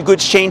high-end home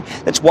goods chain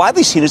that's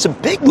widely seen as a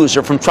big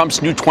loser from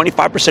Trump's new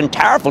 25%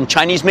 tariff on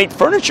Chinese-made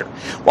furniture.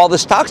 While the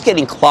stock's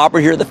getting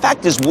clobbered here, the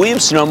fact is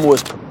Williams-Sonoma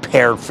was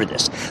prepared for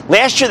this.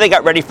 Last year, they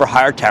got ready for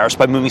higher tariffs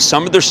by moving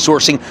some of their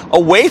sourcing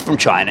away from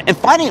China and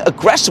finding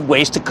aggressive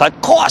ways to cut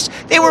costs.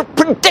 They were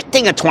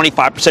predicting a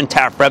 25%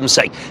 tariff, for heaven's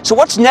sake. So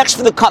what's next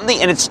for the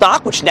company and its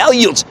stock, which now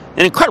yields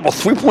an incredible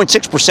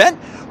 3.6%?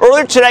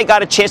 Earlier today, I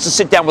got a chance to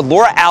sit down with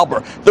Laura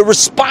Alber, the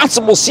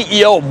responsible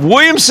CEO of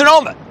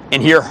Williams-Sonoma,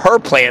 and hear her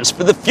plans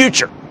for the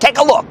future. Take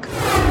a look.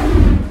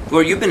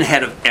 Laura, you've been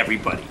ahead of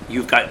everybody.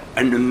 You've got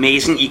an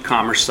amazing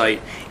e-commerce site.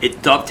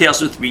 It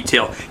dovetails with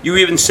retail. You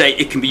even say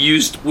it can be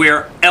used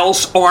where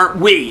else aren't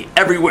we,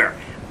 everywhere.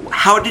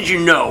 How did you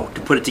know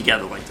to put it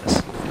together like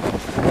this?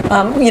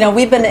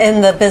 We've been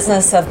in the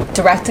business of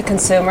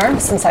direct-to-consumer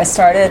since I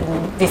started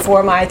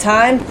before my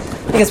time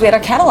because we had our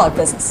catalog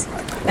business.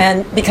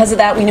 And because of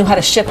that, we knew how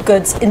to ship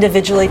goods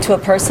individually to a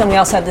person. We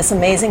also had this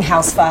amazing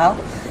house file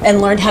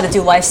and learned how to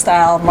do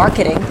lifestyle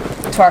marketing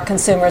to our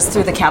consumers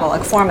through the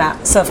catalog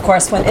format. So, of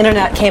course, when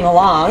internet came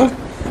along,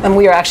 and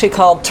we were actually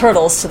called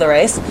turtles to the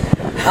race,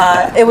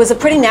 it was a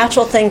pretty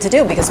natural thing to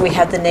do because we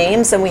had the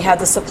names and we had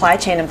the supply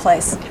chain in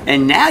place.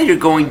 And now you're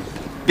going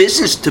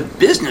business to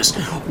business.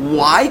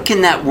 Why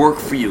can that work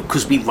for you?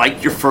 Because we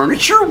like your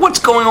furniture? What's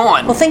going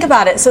on? Well, think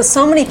about it.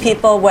 So many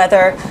people,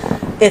 whether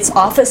it's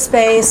office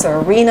space or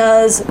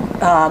arenas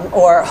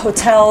or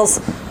hotels,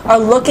 are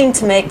looking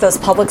to make those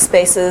public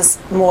spaces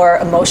more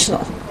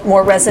emotional,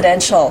 more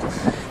residential.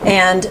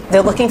 And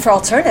they're looking for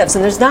alternatives,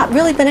 and there's not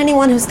really been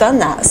anyone who's done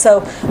that.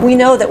 So we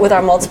know that with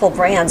our multiple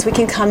brands, we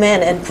can come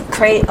in and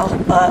create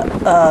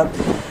a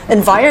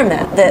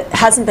environment that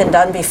hasn't been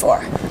done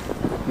before.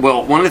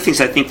 Well, one of the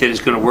things I think that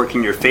is going to work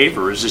in your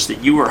favor is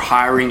that you are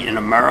hiring in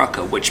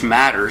America, which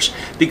matters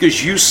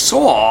because you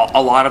saw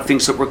a lot of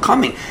things that were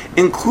coming,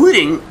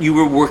 including you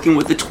were working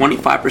with the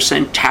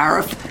 25%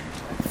 tariff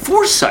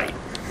foresight.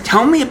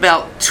 Tell me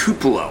about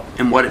Tupelo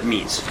and what it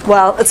means.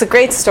 Well, it's a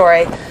great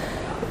story.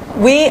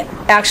 We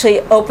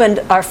actually opened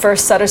our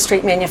first Sutter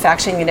Street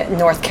manufacturing unit in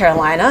North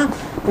Carolina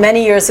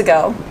many years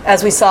ago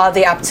as we saw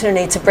the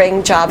opportunity to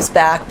bring jobs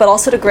back, but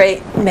also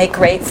to make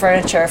great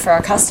furniture for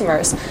our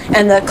customers.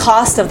 And the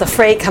cost of the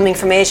freight coming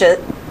from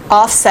Asia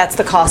offsets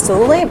the cost of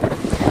the labor.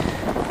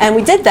 And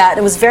we did that.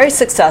 It was very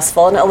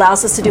successful, and it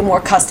allows us to do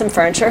more custom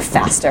furniture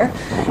faster.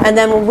 And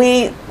then when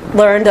we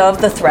learned of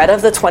the threat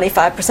of the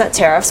 25%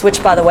 tariffs,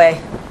 which, by the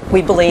way,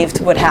 we believed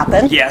would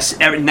happen. Yes,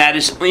 and that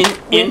is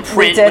in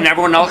print when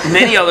everyone else,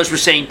 many others were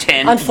saying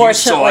 10.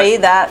 Unfortunately,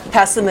 that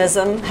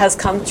pessimism has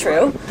come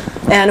true,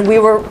 and we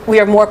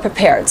are more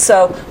prepared.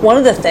 So one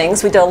of the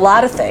things, we did a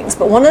lot of things,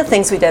 but one of the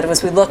things we did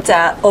was we looked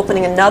at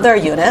opening another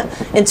unit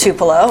in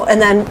Tupelo and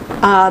then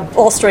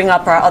bolstering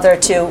up our other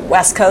two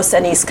West Coast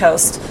and East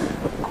Coast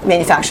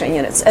manufacturing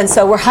units. And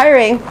so we're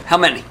hiring. How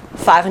many?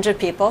 500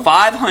 people.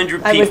 500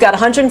 people. And we've got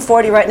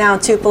 140 right now in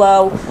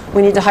Tupelo.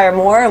 We need to hire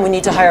more, and we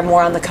need to hire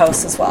more on the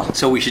coast as well.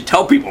 So we should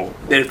tell people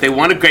that if they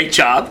want a great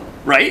job,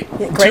 right?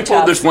 Yeah, great Tupelo,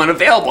 jobs. there's one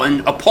available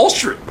in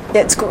upholstery.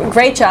 It's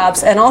great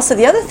jobs. And also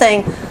the other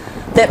thing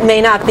that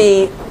may not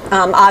be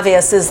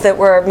obvious is that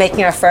we're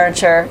making our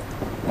furniture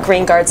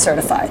Green Guard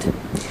certified.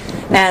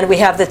 And we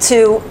have the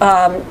 2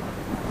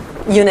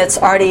 units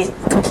already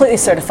completely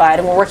certified,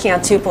 and we're working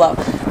on Tupelo.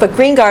 But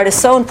Green Guard is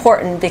so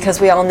important because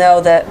we all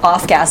know that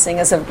off-gassing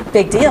is a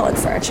big deal in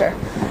furniture.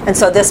 And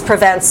so this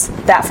prevents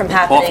that from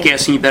happening.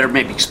 Off-gassing, you better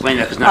maybe explain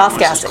that because not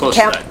everyone is close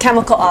to that.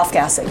 Chemical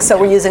off-gassing. So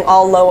we're using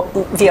all low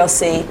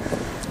VOC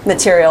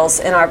materials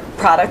in our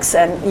products,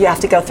 and you have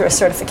to go through a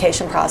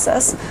certification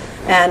process.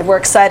 And we're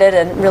excited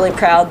and really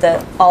proud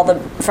that all the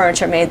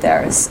furniture made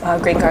there is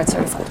Green Guard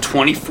certified.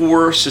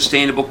 24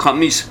 sustainable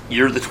companies.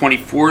 You're the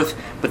 24th,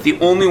 but the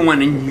only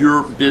one in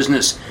your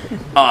business.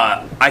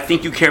 I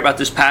think you care about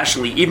this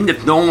passionately. Even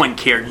if no one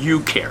cared,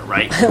 you care,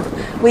 right?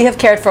 We have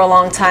cared for a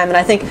long time, and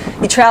I think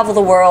you travel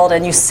the world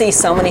and you see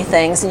so many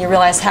things, and you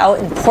realize how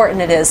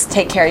important it is to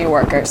take care of your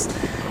workers.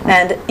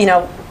 And, you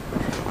know,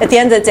 at the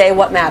end of the day,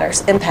 what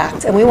matters?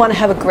 Impact. And we want to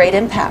have a great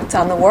impact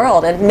on the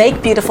world and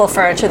make beautiful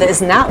furniture that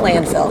is not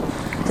landfill,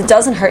 that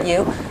doesn't hurt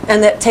you,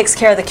 and that takes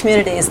care of the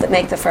communities that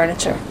make the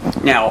furniture.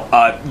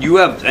 Now, you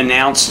have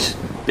announced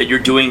that you're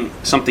doing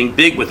something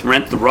big with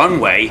Rent the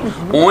Runway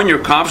on your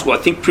conference call. I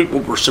think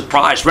people were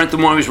surprised. Rent the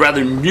Runway is a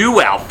rather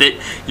new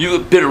outfit.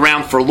 You've been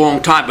around for a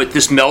long time, but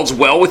this melds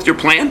well with your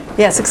plan?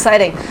 Yeah, it's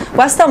exciting.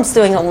 West Elm's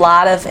doing a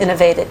lot of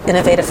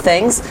innovative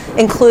things,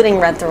 including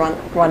Rent the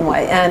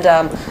Runway. And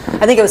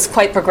I think it was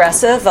quite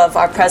progressive of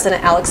our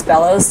president, Alex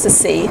Bellows, to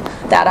see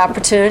that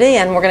opportunity,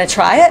 and we're going to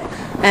try it.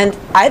 And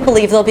I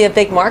believe there'll be a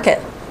big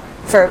market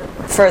for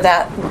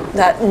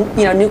that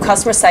new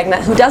customer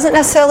segment who doesn't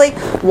necessarily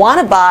want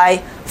to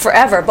buy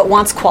forever but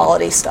wants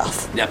quality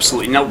stuff.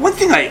 Absolutely. Now, one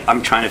thing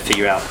I'm trying to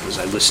figure out as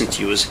I listen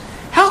to you is,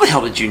 how the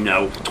hell did you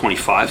know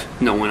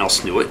 25? No one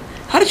else knew it.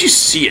 How did you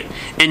see it?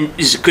 And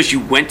is it because you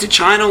went to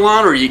China a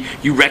lot, or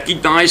you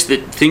recognized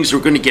that things were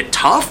going to get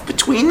tough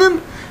between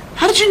them?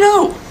 How did you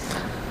know?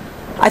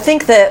 I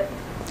think that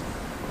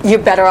you're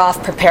better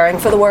off preparing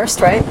for the worst,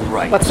 right?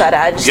 Right. What's that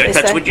adage? Yeah,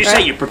 that's what you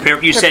say. You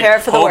prepare. You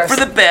said for the hope worst. for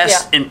the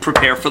best and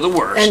prepare for the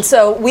worst. And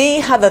so we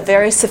have a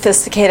very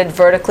sophisticated,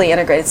 vertically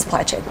integrated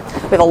supply chain.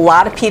 We have a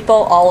lot of people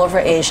all over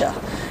Asia,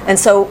 and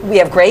so we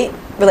have great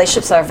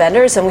relationships with our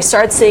vendors. And we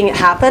started seeing it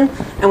happen,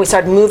 and we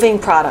started moving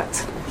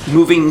product.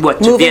 Moving what?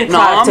 To moving Vietnam?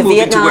 Product to moving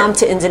Vietnam,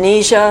 to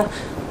Indonesia,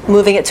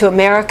 moving it to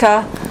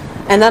America.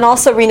 And then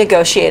also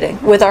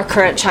renegotiating with our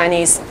current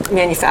Chinese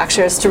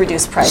manufacturers to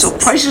reduce prices. So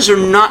prices are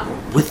not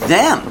with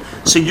them.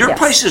 So your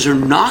prices are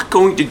not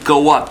going to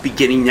go up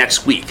beginning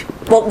next week.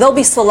 Well, there'll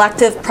be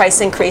selective price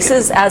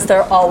increases, as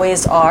there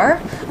always are.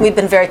 We've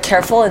been very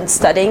careful in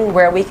studying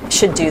where we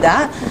should do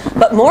that.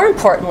 But more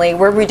importantly,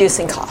 we're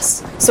reducing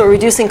costs. So we're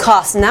reducing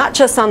costs not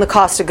just on the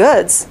cost of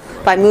goods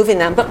by moving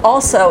them, but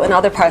also in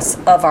other parts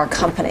of our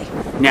company.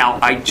 Now,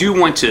 I do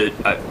want to,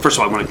 first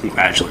of all, I want to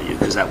congratulate you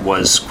because that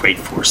was great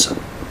foresight.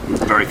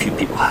 Very few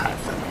people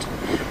have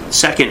that.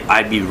 Second,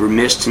 I'd be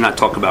remiss to not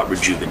talk about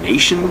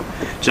rejuvenation,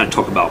 to not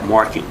talk about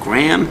Mark and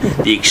Graham,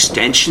 the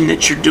extension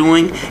that you're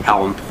doing,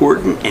 how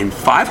important, and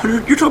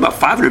you're talking about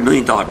 $500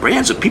 million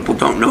brands that people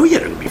don't know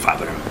yet are going to be $500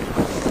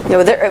 million.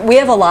 You know, we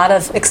have a lot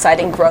of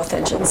exciting growth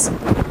engines.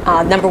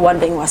 Number one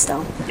being West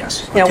Elm.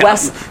 Yes. You know,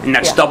 and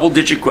that's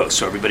double-digit growth,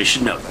 so everybody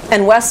should know that.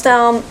 And West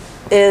Elm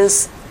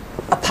is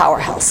a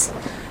powerhouse.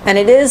 And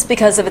it is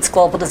because of its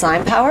global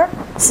design power,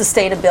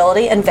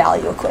 sustainability, and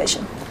value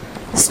equation.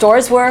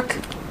 Stores work.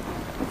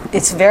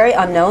 It's very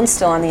unknown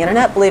still on the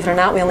internet. Believe it or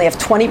not, we only have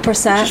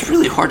 20%. It's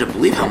really hard to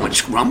believe how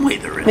much runway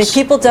there is.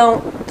 I mean,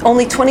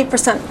 only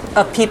 20%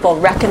 of people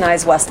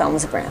recognize West Elm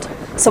as a brand.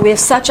 So we have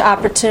such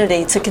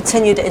opportunity to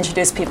continue to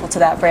introduce people to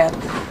that brand.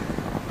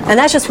 And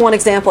that's just one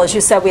example. As you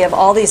said, we have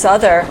all these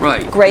other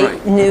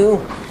great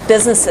new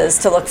businesses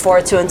to look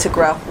forward to and to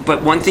grow.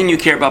 But one thing you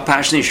care about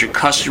passionately is your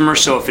customer.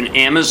 So if an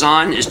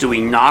Amazon is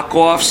doing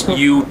knockoffs,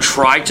 you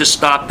try to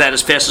stop that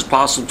as fast as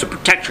possible to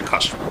protect your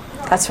customer.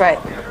 That's right.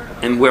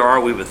 And where are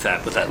we with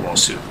that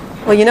lawsuit?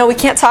 Well, you know, we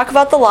can't talk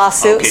about the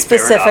lawsuit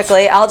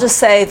specifically. I'll just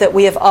say that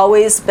we have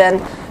always been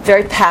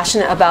very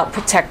passionate about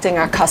protecting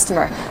our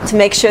customer, to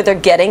make sure they're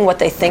getting what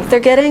they think they're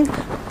getting,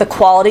 the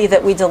quality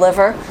that we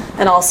deliver,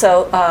 and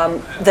also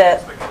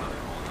that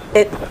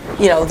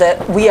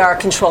we are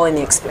controlling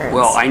the experience.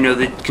 Well, I know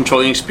that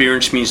controlling the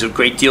experience means a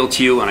great deal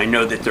to you, and I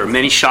know that there are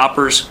many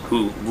shoppers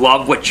who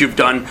love what you've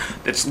done.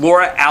 That's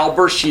Laura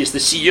Albers. She is the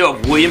CEO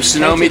of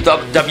Williams-Sonoma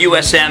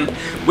WSM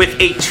with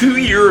a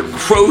 2-year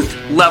growth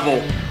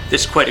level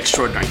that's quite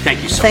extraordinary.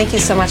 Thank you so much. Thank you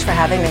so much for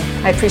having me.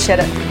 I appreciate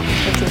it.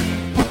 Thank you.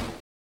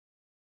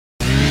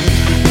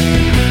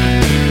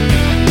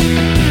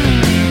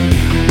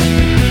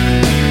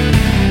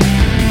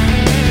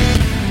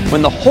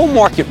 When the whole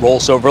market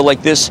rolls over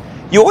like this,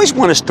 You always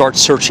want to start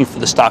searching for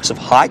the stocks of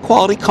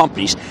high-quality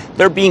companies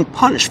that are being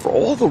punished for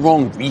all the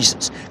wrong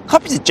reasons.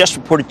 Companies that just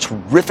reported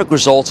terrific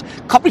results,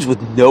 companies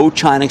with no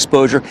China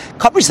exposure,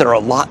 companies that are a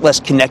lot less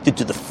connected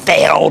to the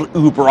failed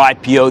Uber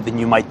IPO than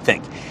you might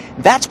think.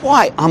 That's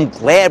why I'm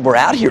glad we're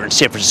out here in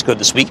San Francisco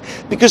this week,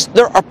 because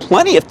there are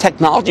plenty of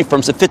technology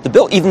firms that fit the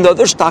bill, even though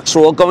their stocks are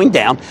all going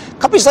down.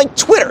 Companies like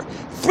Twitter.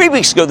 3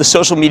 weeks ago, the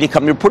social media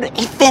company reported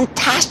a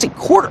fantastic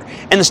quarter,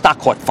 and the stock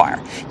caught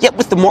fire. Yet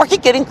with the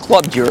market getting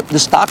clubbed here, the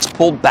stocks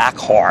pulled back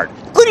hard,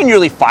 including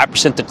nearly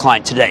 5%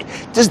 decline today.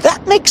 Does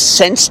that make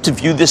sense to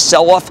view this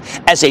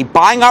sell-off as a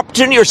buying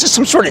opportunity, or is this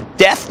some sort of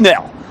death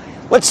knell?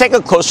 Let's take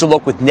a closer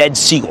look with Ned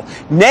Siegel.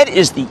 Ned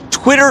is the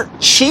Twitter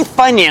Chief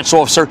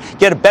Financial Officer.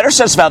 Get a better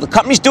sense of how the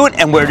company's doing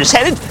and where it is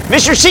headed.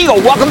 Mr. Siegel,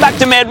 welcome back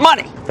to Mad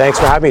Money. Thanks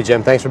for having me,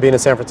 Jim. Thanks for being in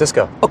San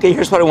Francisco. Okay,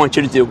 here's what I want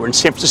you to do. We're in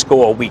San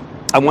Francisco all week.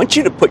 I want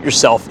you to put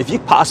yourself, if you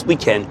possibly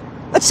can,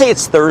 let's say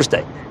it's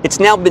Thursday. It's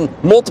now been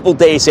multiple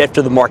days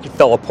after the market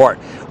fell apart.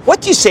 What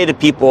do you say to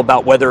people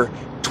about whether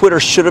Twitter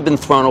should have been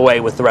thrown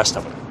away with the rest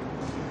of it?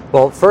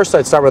 Well, first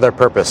I'd start with our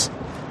purpose.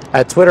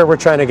 At Twitter, we're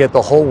trying to get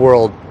the whole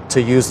world to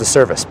use the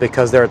service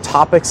because there are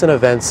topics and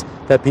events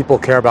that people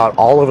care about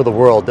all over the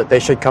world that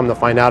they should come to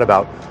find out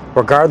about,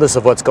 regardless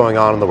of what's going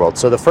on in the world.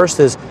 So the first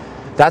is,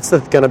 that's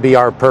going to be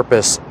our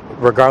purpose,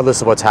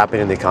 regardless of what's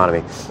happening in the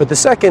economy. But the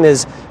second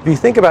is, if you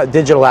think about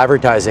digital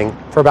advertising,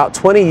 for about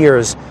 20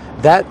 years,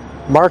 that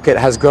market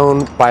has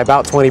grown by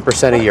about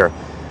 20% a year.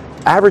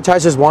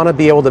 Advertisers want to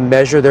be able to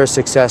measure their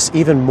success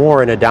even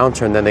more in a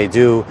downturn than they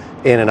do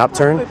in an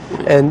upturn.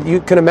 And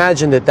you can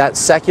imagine that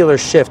secular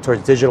shift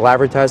towards digital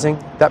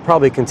advertising, that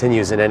probably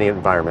continues in any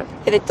environment.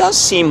 And it does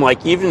seem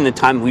like even in the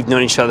time we've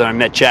known each other, I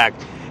met Jack,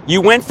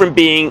 you went from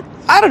being,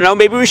 I don't know,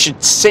 maybe we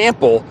should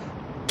sample,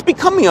 to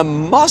becoming a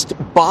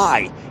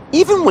must-buy.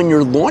 Even when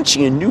you're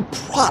launching a new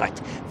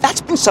product, that's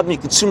been something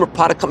consumer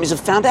product companies have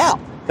found out.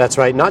 That's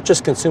right. Not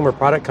just consumer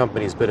product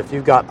companies, but if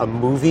you've got a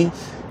movie,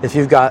 if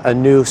you've got a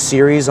new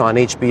series on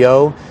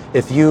HBO,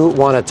 if you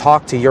want to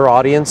talk to your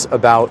audience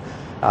about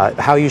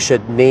how you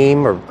should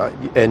name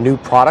a new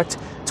product,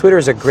 Twitter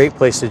is a great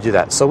place to do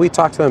that. So we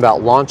talk to them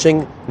about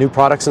launching new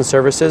products and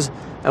services,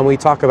 and we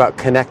talk about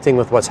connecting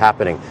with what's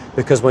happening.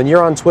 Because when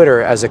you're on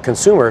Twitter as a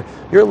consumer,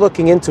 you're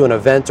looking into an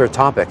event or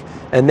topic,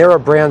 and there are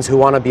brands who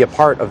want to be a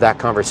part of that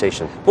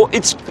conversation. Well,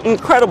 it's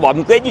incredible.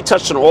 I'm glad you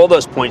touched on all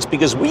those points,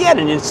 because we had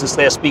an instance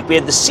last week. We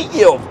had the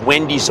CEO of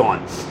Wendy's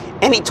on,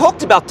 and he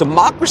talked about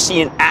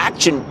democracy in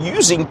action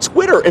using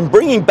Twitter and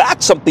bringing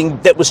back something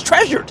that was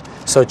treasured.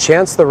 So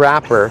Chance the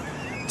Rapper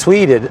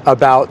tweeted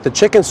about the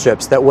chicken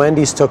strips that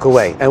Wendy's took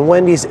away. And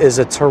Wendy's is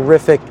a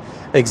terrific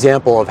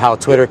example of how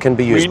Twitter can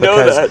be used,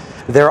 because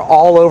they're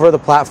all over the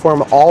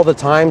platform all the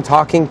time,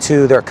 talking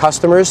to their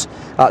customers,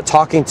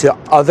 talking to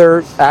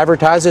other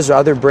advertisers or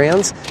other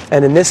brands.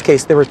 And in this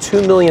case, there were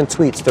 2 million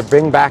tweets to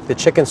bring back the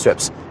chicken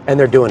strips, and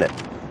they're doing it.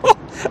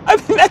 I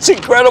mean, that's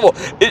incredible.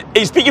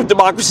 Speaking of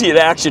democracy in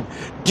action,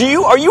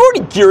 are you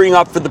already gearing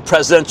up for the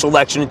presidential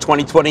election in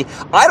 2020?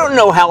 I don't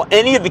know how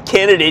any of the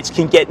candidates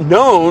can get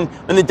known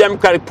in the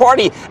Democratic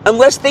Party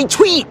unless they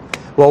tweet.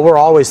 Well, we're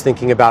always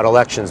thinking about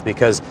elections,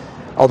 because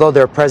although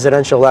there are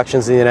presidential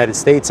elections in the United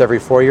States every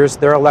 4 years,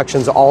 there are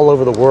elections all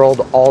over the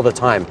world all the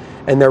time.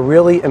 And they're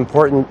really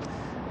important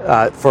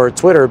for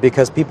Twitter,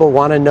 because people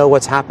want to know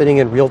what's happening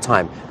in real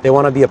time. They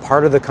want to be a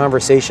part of the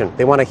conversation.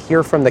 They want to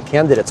hear from the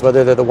candidates,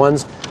 whether they're the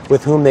ones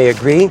with whom they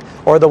agree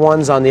or the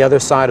ones on the other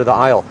side of the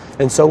aisle.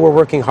 And so we're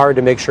working hard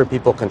to make sure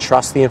people can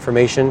trust the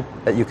information,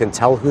 that you can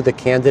tell who the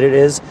candidate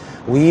is.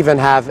 We even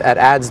have at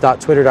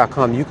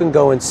ads.twitter.com, you can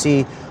go and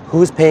see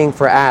who's paying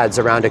for ads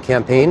around a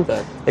campaign,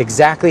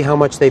 exactly how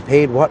much they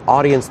paid, what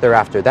audience they're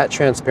after. That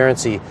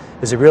transparency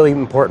is a really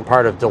important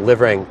part of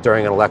delivering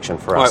during an election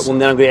for us. All right, well,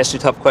 then I'm going to ask you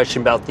a tough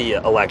question about the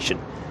election.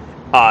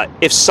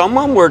 If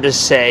someone were to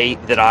say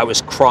that I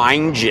was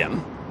crying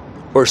Jim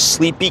or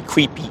sleepy,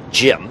 creepy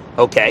Jim,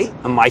 okay,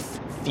 on my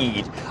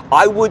feed,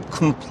 I would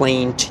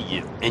complain to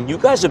you. And you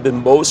guys have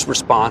been most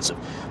responsive.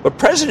 But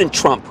President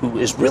Trump, who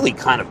is really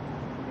kind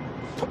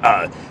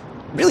of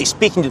really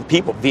speaking to the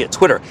people via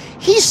Twitter,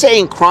 he's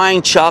saying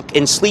crying Chuck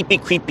and sleepy,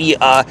 creepy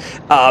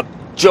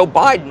Joe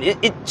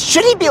Biden.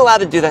 Should he be allowed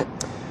to do that?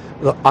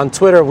 Look, on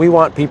Twitter, we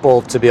want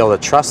people to be able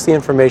to trust the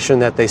information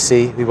that they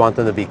see. We want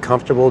them to be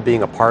comfortable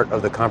being a part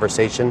of the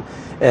conversation.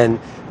 And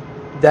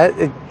that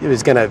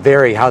is going to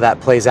vary how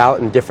that plays out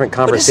in different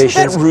conversations.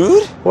 But isn't that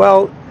rude?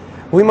 Well,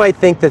 we might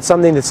think that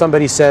something that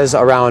somebody says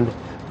around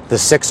the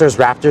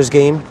Sixers-Raptors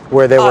game,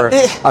 where there were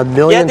a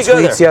million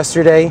tweets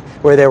yesterday,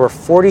 where there were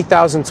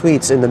 40,000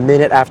 tweets in the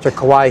minute after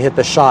Kawhi hit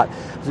the shot.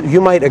 You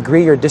might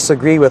agree or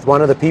disagree with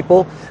one of the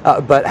people,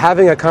 but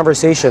having a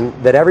conversation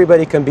that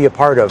everybody can be a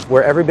part of,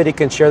 where everybody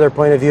can share their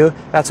point of view,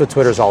 that's what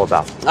Twitter's all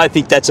about. I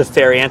think that's a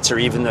fair answer,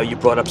 even though you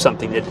brought up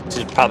something that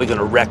is probably going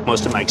to wreck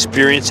most of my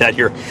experience out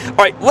here. All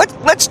right,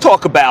 let's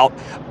talk about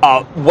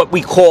what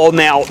we call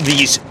now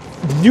these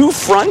new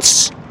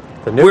fronts.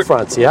 The new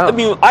fronts, yeah. I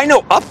mean, I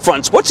know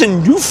upfronts. What's a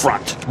new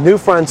front? New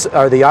fronts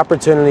are the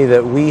opportunity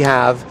that we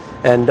have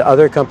and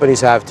other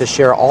companies have to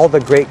share all the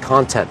great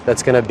content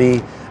that's going to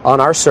be on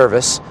our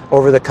service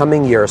over the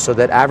coming year so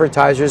that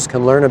advertisers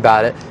can learn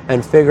about it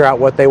and figure out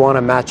what they want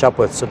to match up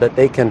with so that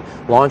they can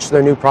launch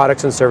their new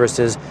products and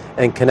services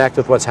and connect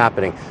with what's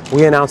happening.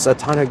 We announced a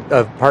ton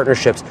of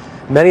partnerships.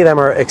 Many of them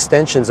are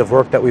extensions of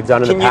work that we've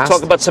done in the past. Can you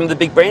talk about some of the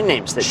big brand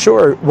names?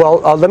 Sure. Well,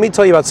 let me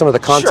tell you about some of the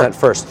content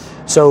first.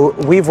 So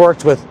we've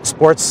worked with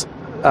sports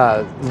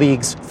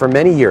leagues for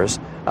many years,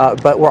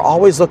 but we're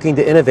always looking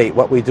to innovate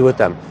what we do with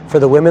them. For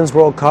the Women's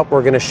World Cup,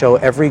 we're going to show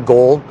every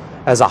goal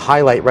as a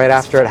highlight right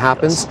after it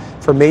happens.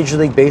 For Major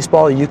League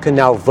Baseball, you can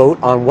now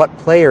vote on what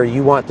player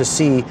you want to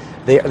see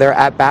their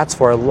at-bats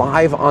for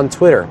live on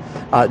Twitter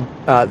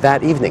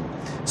that evening.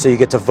 So you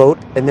get to vote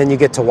and then you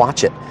get to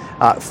watch it.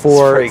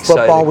 For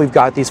football, we've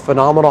got these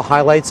phenomenal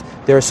highlights.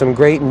 There's some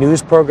great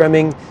news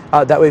programming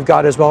that we've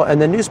got as well.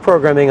 And the news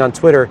programming on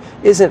Twitter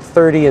isn't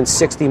 30 and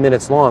 60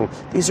 minutes long.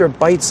 These are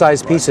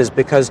bite-sized pieces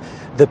because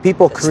the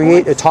people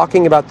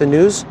talking about the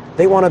news,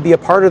 they want to be a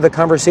part of the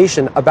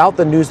conversation about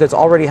the news that's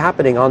already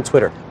happening on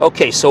Twitter.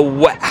 Okay,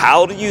 so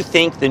how do you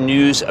think the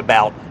news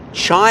about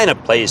China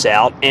plays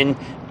out? And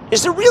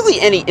is there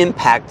really any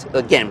impact,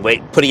 again,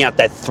 putting out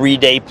that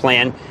 3-day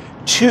plan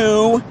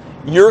to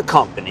your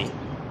company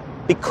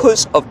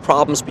because of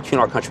problems between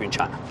our country and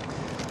China?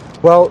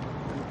 Well,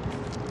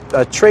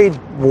 a trade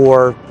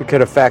war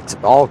could affect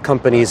all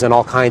companies in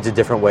all kinds of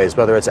different ways,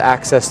 whether it's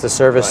access to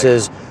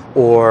services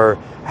or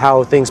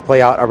how things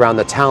play out around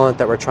the talent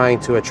that we're trying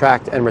to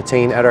attract and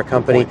retain at our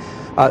company.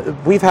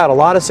 We've had a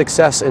lot of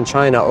success in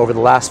China over the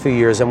last few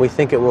years, and we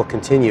think it will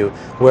continue,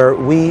 where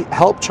we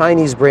help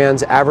Chinese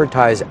brands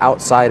advertise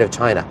outside of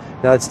China.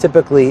 Now, it's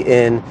typically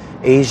in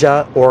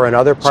Asia or in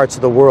other parts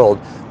of the world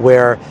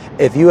where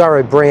if you are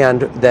a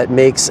brand that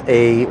makes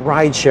a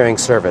ride-sharing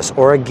service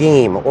or a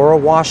game or a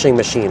washing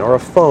machine or a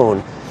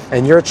phone,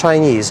 and you're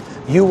Chinese,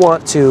 you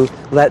want to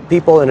let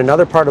people in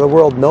another part of the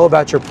world know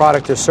about your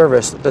product or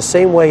service the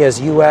same way as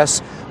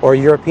U.S. or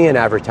European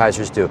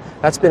advertisers do.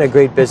 That's been a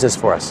great business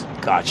for us.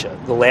 Gotcha.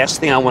 The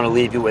last thing I want to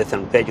leave you with,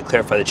 and I'm glad you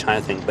clarified the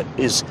China thing, but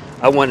is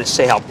I want to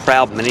say how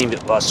proud many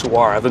of us who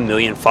are, I have 1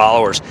 million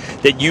followers,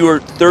 that you are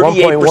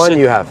 38%. 1.1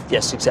 you have.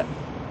 Yes, exactly.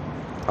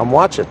 I'm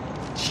watching.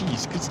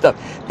 Jeez, good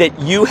stuff. That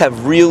you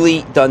have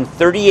really done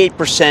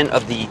 38%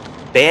 of the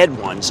bad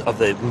ones, of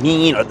the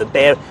mean or the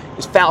bad,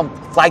 is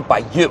flagged by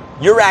you.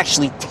 You're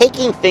actually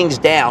taking things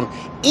down,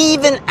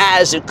 even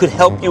as it could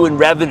help you in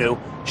revenue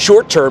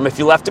short term if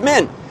you left them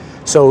in.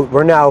 So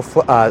we're now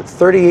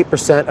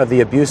 38% of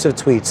the abusive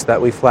tweets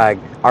that we flag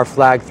are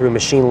flagged through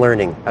machine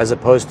learning as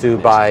opposed to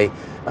by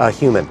a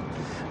human.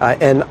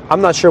 And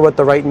I'm not sure what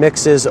the right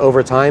mix is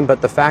over time,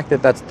 but the fact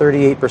that that's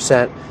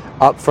 38%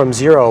 up from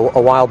zero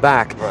a while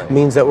back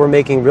means that we're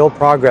making real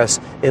progress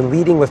in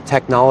leading with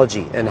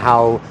technology and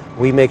how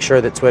we make sure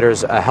that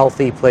Twitter's a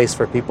healthy place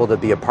for people to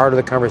be a part of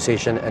the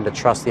conversation and to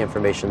trust the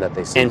information that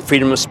they see. And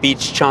freedom of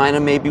speech China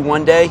maybe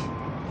one day?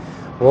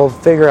 We'll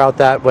figure out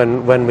that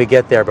when we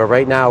get there. But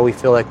right now we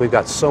feel like we've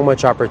got so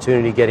much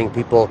opportunity getting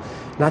people,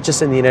 not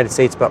just in the United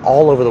States, but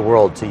all over the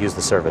world to use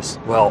the service.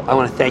 Well, I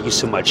want to thank you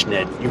so much,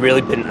 Ned. You've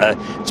really been,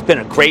 it's been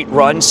a great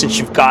run since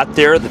you've got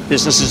there. The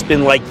business has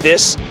been like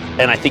this,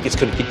 and I think it's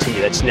going to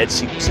continue. That's Ned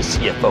Seekers, the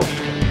CFO.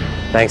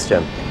 Thanks,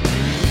 Jim.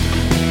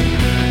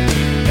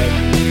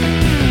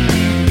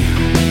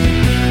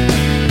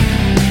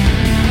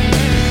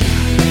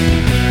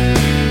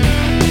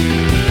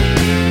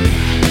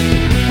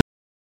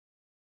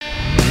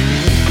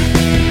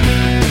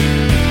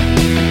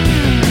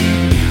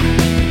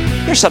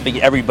 Here's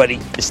something everybody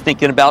is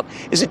thinking about.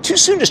 Is it too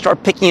soon to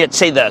start picking at,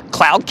 say, the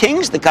cloud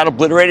kings that got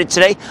obliterated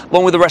today,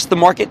 along with the rest of the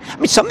market? I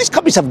mean, some of these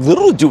companies have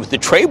little to do with the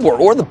trade war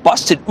or the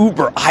busted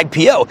Uber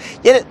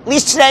IPO. Yet at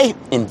least today,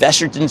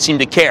 investors didn't seem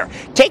to care.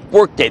 Take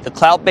Workday, the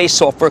cloud-based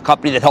software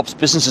company that helps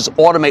businesses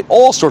automate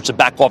all sorts of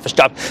back-office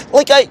jobs,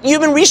 like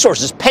human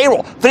resources,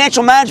 payroll,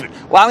 financial management,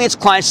 allowing its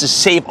clients to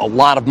save a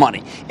lot of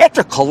money.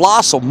 After a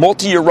colossal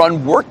multi-year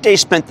run, Workday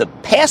spent the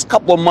past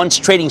couple of months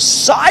trading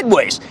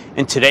sideways.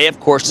 And today, of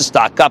course, the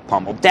stock got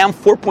pummeled, down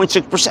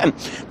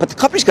 4.6%. But the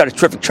company's got a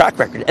terrific track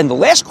record. And the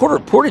last quarter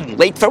reported in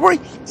late February,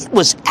 it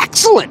was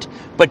excellent.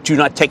 But do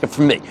not take it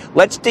from me.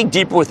 Let's dig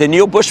deeper with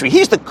Aneel Bhusri.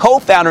 He's the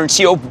co-founder and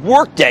CEO of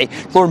Workday.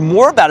 To learn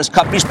more about his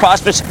company's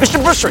prospects,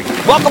 Mr. Bhusri,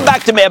 welcome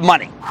back to Mad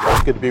Money.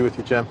 It's good to be with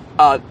you, Jim.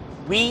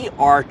 We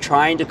are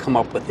trying to come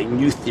up with a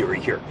new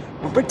theory here.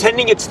 We're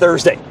pretending it's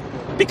Thursday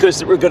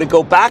because we're going to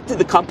go back to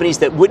the companies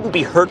that wouldn't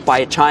be hurt by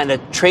a China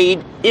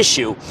trade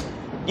issue.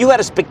 You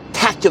had a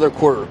spectacular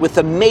quarter with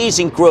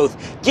amazing growth.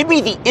 Give me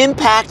the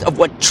impact of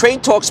what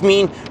trade talks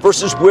mean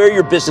versus where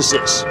your business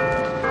is.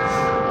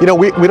 You know,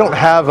 we don't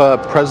have a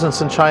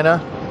presence in China.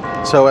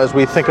 So as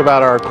we think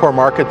about our core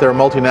market, there are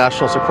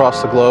multinationals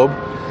across the globe.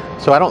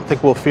 So I don't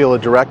think we'll feel a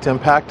direct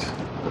impact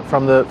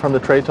from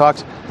the trade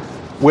talks,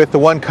 with the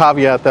one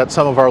caveat that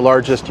some of our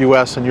largest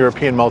U.S. and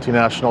European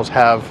multinationals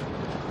have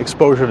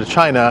exposure to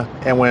China.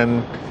 And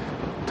when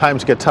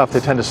times get tough,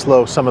 they tend to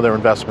slow some of their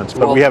investments,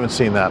 but we haven't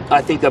seen that.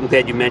 I think I'm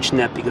glad you mentioned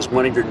that, because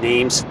one of your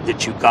names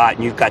that you got,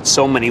 and you've got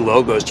so many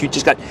logos, you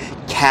just got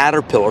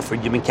Caterpillar for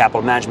human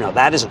capital management. Now,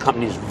 that is a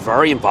company that's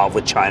very involved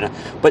with China,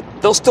 but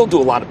they'll still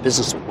do a lot of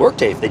business with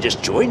Workday if they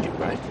just joined you,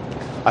 right?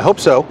 I hope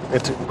so.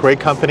 It's a great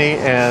company,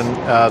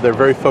 and they're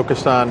very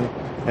focused on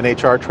an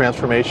HR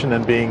transformation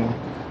and being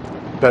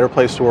a better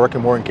place to work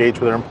and more engaged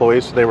with their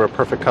employees. So they were a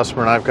perfect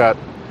customer, and I've got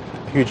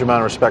huge amount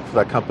of respect for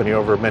that company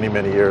over many,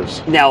 many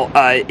years. Now,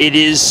 it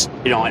is,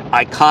 an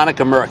iconic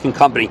American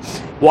company.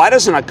 Why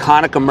does an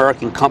iconic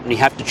American company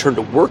have to turn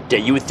to Workday?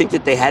 You would think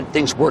that they had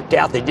things worked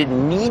out. They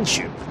didn't need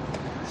you.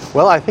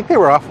 Well, I think they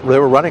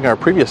were running our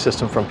previous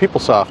system from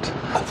PeopleSoft,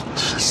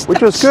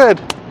 which was good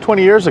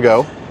 20 years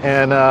ago.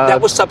 And that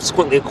was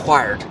subsequently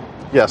acquired.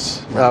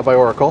 Yes, by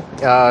Oracle.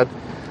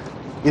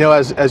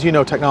 As you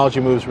know, technology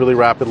moves really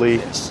rapidly.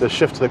 Yes. The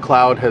shift to the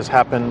cloud has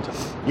happened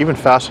even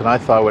faster than I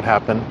thought it would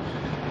happen.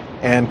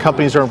 And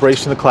companies are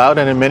embracing the cloud,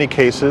 and in many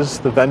cases,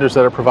 the vendors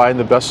that are providing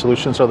the best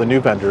solutions are the new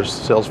vendors: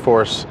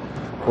 Salesforce,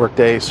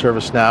 Workday,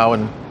 ServiceNow,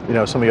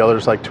 and some of the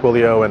others like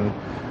Twilio, and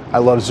I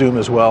love Zoom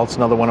as well. It's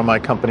another one of my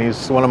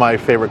companies, one of my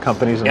favorite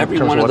companies.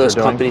 Every one of those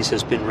companies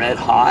has been red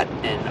hot,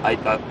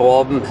 and all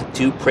of them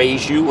do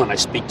praise you when I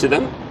speak to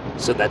them.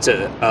 So that's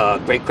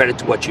a great credit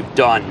to what you've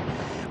done.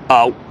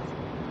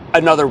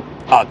 Another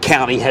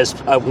county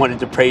has wanted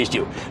to praise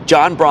you.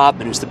 John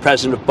Brodman, who's the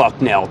president of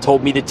Bucknell,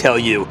 told me to tell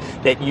you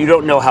that you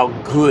don't know how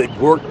good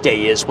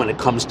Workday is when it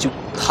comes to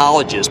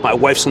colleges. My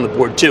wife's on the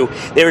board too.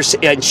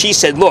 And she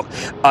said, look,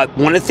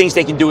 one of the things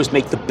they can do is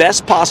make the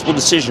best possible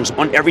decisions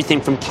on everything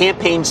from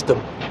campaigns to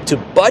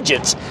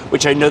budgets,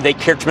 which I know they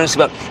care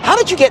tremendously about. How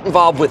did you get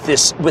involved with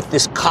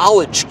this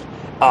college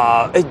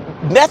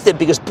method?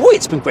 Because boy,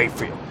 it's been great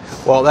for you.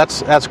 Well,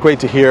 that's great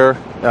to hear.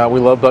 We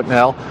love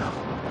Bucknell.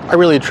 I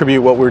really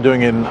attribute what we're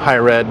doing in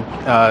higher ed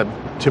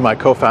to my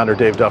co-founder,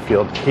 Dave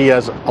Duffield. He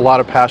has a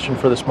lot of passion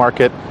for this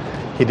market.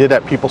 He did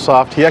at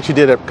PeopleSoft. He actually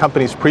did at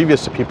companies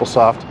previous to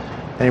PeopleSoft,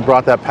 and he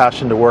brought that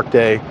passion to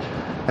Workday.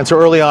 And so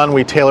early on,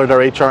 we tailored our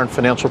HR and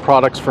financial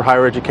products for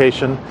higher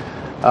education.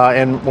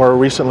 And more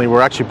recently,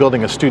 we're actually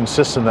building a student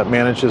system that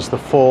manages the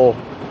full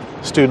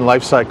student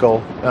life cycle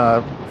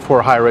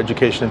for higher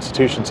education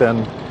institutions.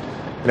 And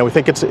we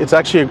think it's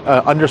actually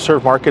an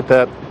underserved market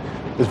that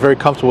is very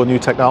comfortable with new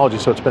technology,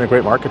 so it's been a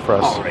great market for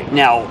us. All right.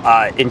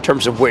 Now, in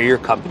terms of where your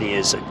company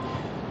is,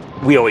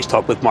 we always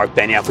talk with Mark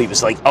Benioff. He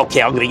was like,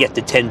 okay, I'm going to get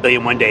to $10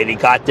 billion one day, and he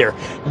got there.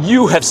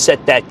 You have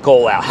set that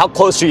goal out. How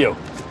close are you?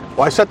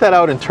 Well, I set that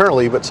out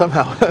internally, but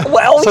somehow...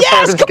 Well,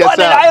 yes, come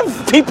on. I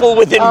have people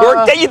within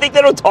Workday. You think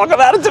they don't talk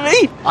about it to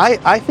me?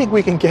 I think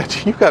we can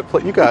get... You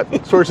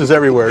got sources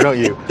everywhere, don't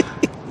you?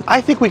 I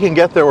think we can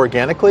get there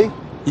organically.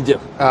 You do.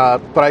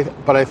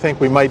 But I think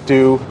we might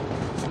do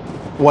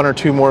one or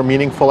two more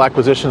meaningful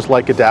acquisitions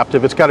like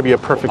Adaptive. It's got to be a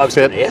perfect fit. I was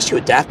going to ask you,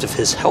 Adaptive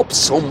has helped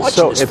so much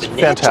in this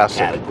financial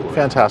category.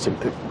 Fantastic.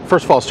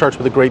 First of all, it starts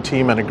with a great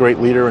team and a great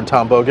leader in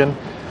Tom Bogan.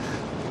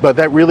 But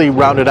that really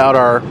rounded out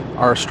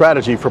our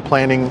strategy for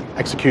planning,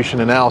 execution,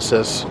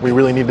 analysis. We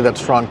really needed that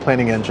strong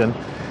planning engine.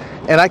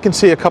 And I can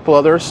see a couple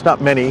others, not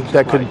many,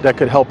 that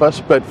could help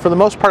us. But for the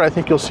most part, I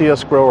think you'll see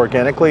us grow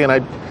organically. And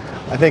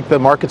I think the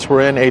markets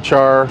we're in,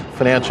 HR,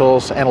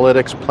 financials,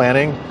 analytics,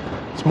 planning,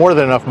 it's more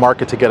than enough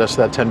market to get us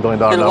that $10 billion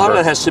number. And a lot of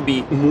that has to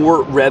be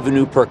more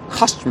revenue per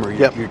customer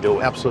you're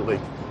doing.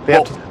 Absolutely. They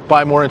have to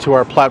buy more into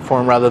our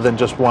platform rather than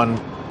just one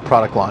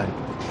product line.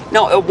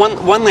 Now,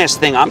 one last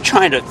thing. I'm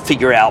trying to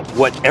figure out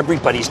what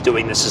everybody's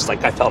doing. This is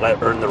like I felt I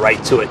earned the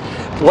right to it.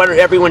 What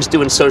everyone's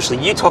doing socially.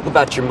 You talk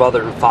about your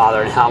mother and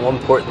father and how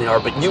important they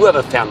are, but you have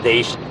a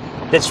foundation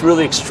that's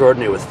really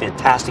extraordinary with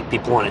fantastic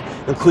people on it,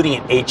 including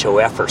an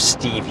HOFer,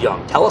 Steve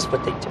Young. Tell us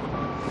what they do.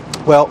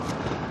 Well,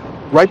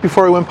 right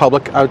before we went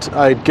public,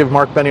 I'd give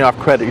Mark Benioff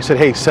credit. He said,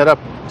 hey, set up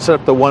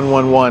the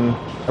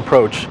 1-1-1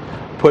 approach.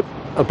 Put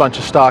a bunch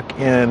of stock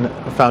in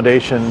a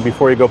foundation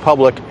before you go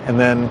public. And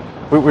then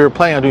we were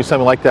planning on doing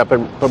something like that,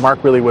 but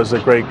Mark really was a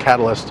great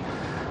catalyst.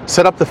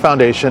 Set up the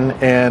foundation,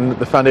 and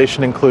the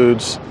foundation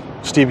includes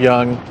Steve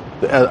Young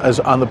as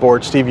on the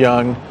board, Steve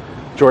Young,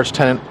 George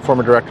Tenet,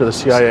 former director of the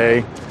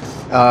CIA,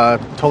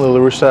 Tony La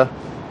Russa,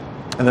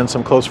 and then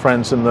some close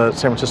friends in the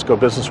San Francisco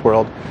business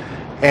world.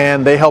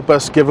 And they help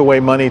us give away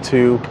money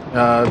to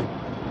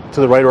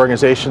the right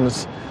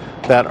organizations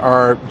that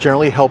are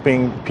generally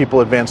helping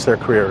people advance their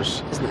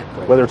careers. Isn't that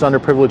great? Whether it's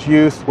underprivileged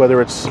youth, whether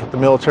it's the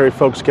military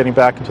folks getting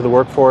back into the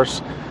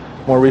workforce.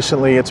 More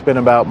recently, it's been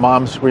about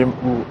moms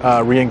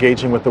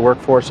re-engaging with the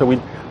workforce. So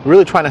we're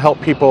really trying to help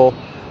people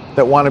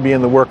that want to be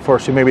in the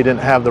workforce who maybe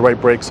didn't have the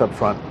right breaks up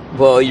front.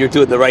 Well, you're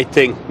doing the right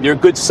thing. You're a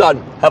good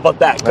son. How about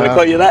that? Can I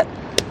call you that?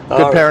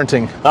 Good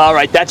parenting. All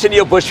right, that's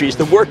Aneel Bhusri. He's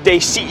the Workday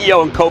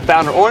CEO and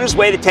co-founder, on his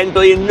way to $10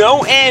 billion,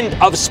 no end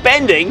of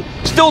spending,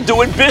 still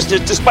doing business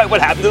despite what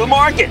happened to the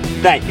market.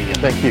 Thank you.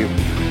 Thank you.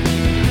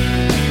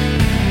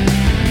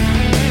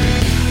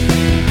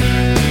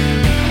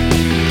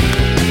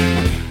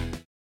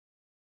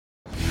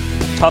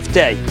 tough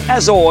day.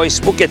 As always,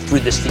 we'll get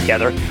through this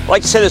together.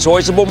 Like I said, there's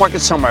always a bull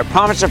market somewhere. I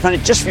promise I'll find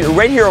it just for you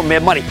right here on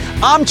Mad Money.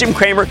 I'm Jim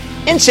Cramer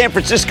in San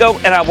Francisco,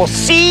 and I will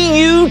see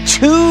you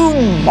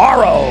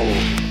tomorrow.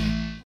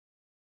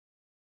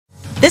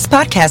 This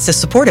podcast is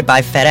supported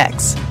by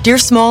FedEx. Dear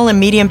small and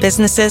medium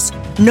businesses,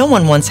 no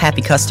one wants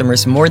happy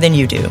customers more than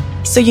you do.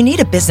 So you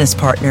need a business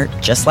partner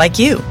just like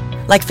you.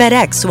 Like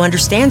FedEx, who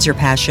understands your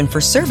passion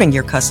for serving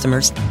your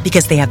customers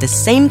because they have the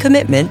same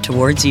commitment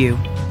towards you.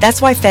 That's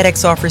why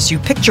FedEx offers you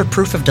picture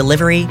proof of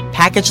delivery,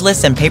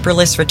 packageless and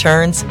paperless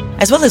returns,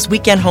 as well as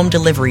weekend home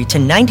delivery to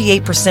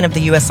 98% of the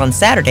U.S. on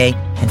Saturday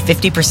and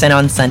 50%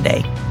 on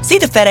Sunday. See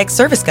the FedEx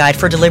service guide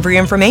for delivery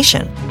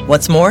information.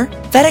 What's more,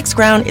 FedEx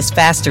Ground is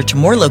faster to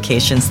more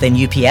locations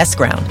than UPS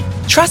Ground.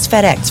 Trust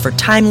FedEx for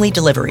timely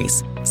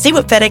deliveries. See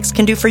what FedEx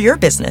can do for your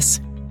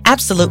business.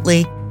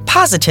 Absolutely,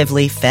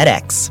 positively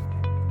FedEx.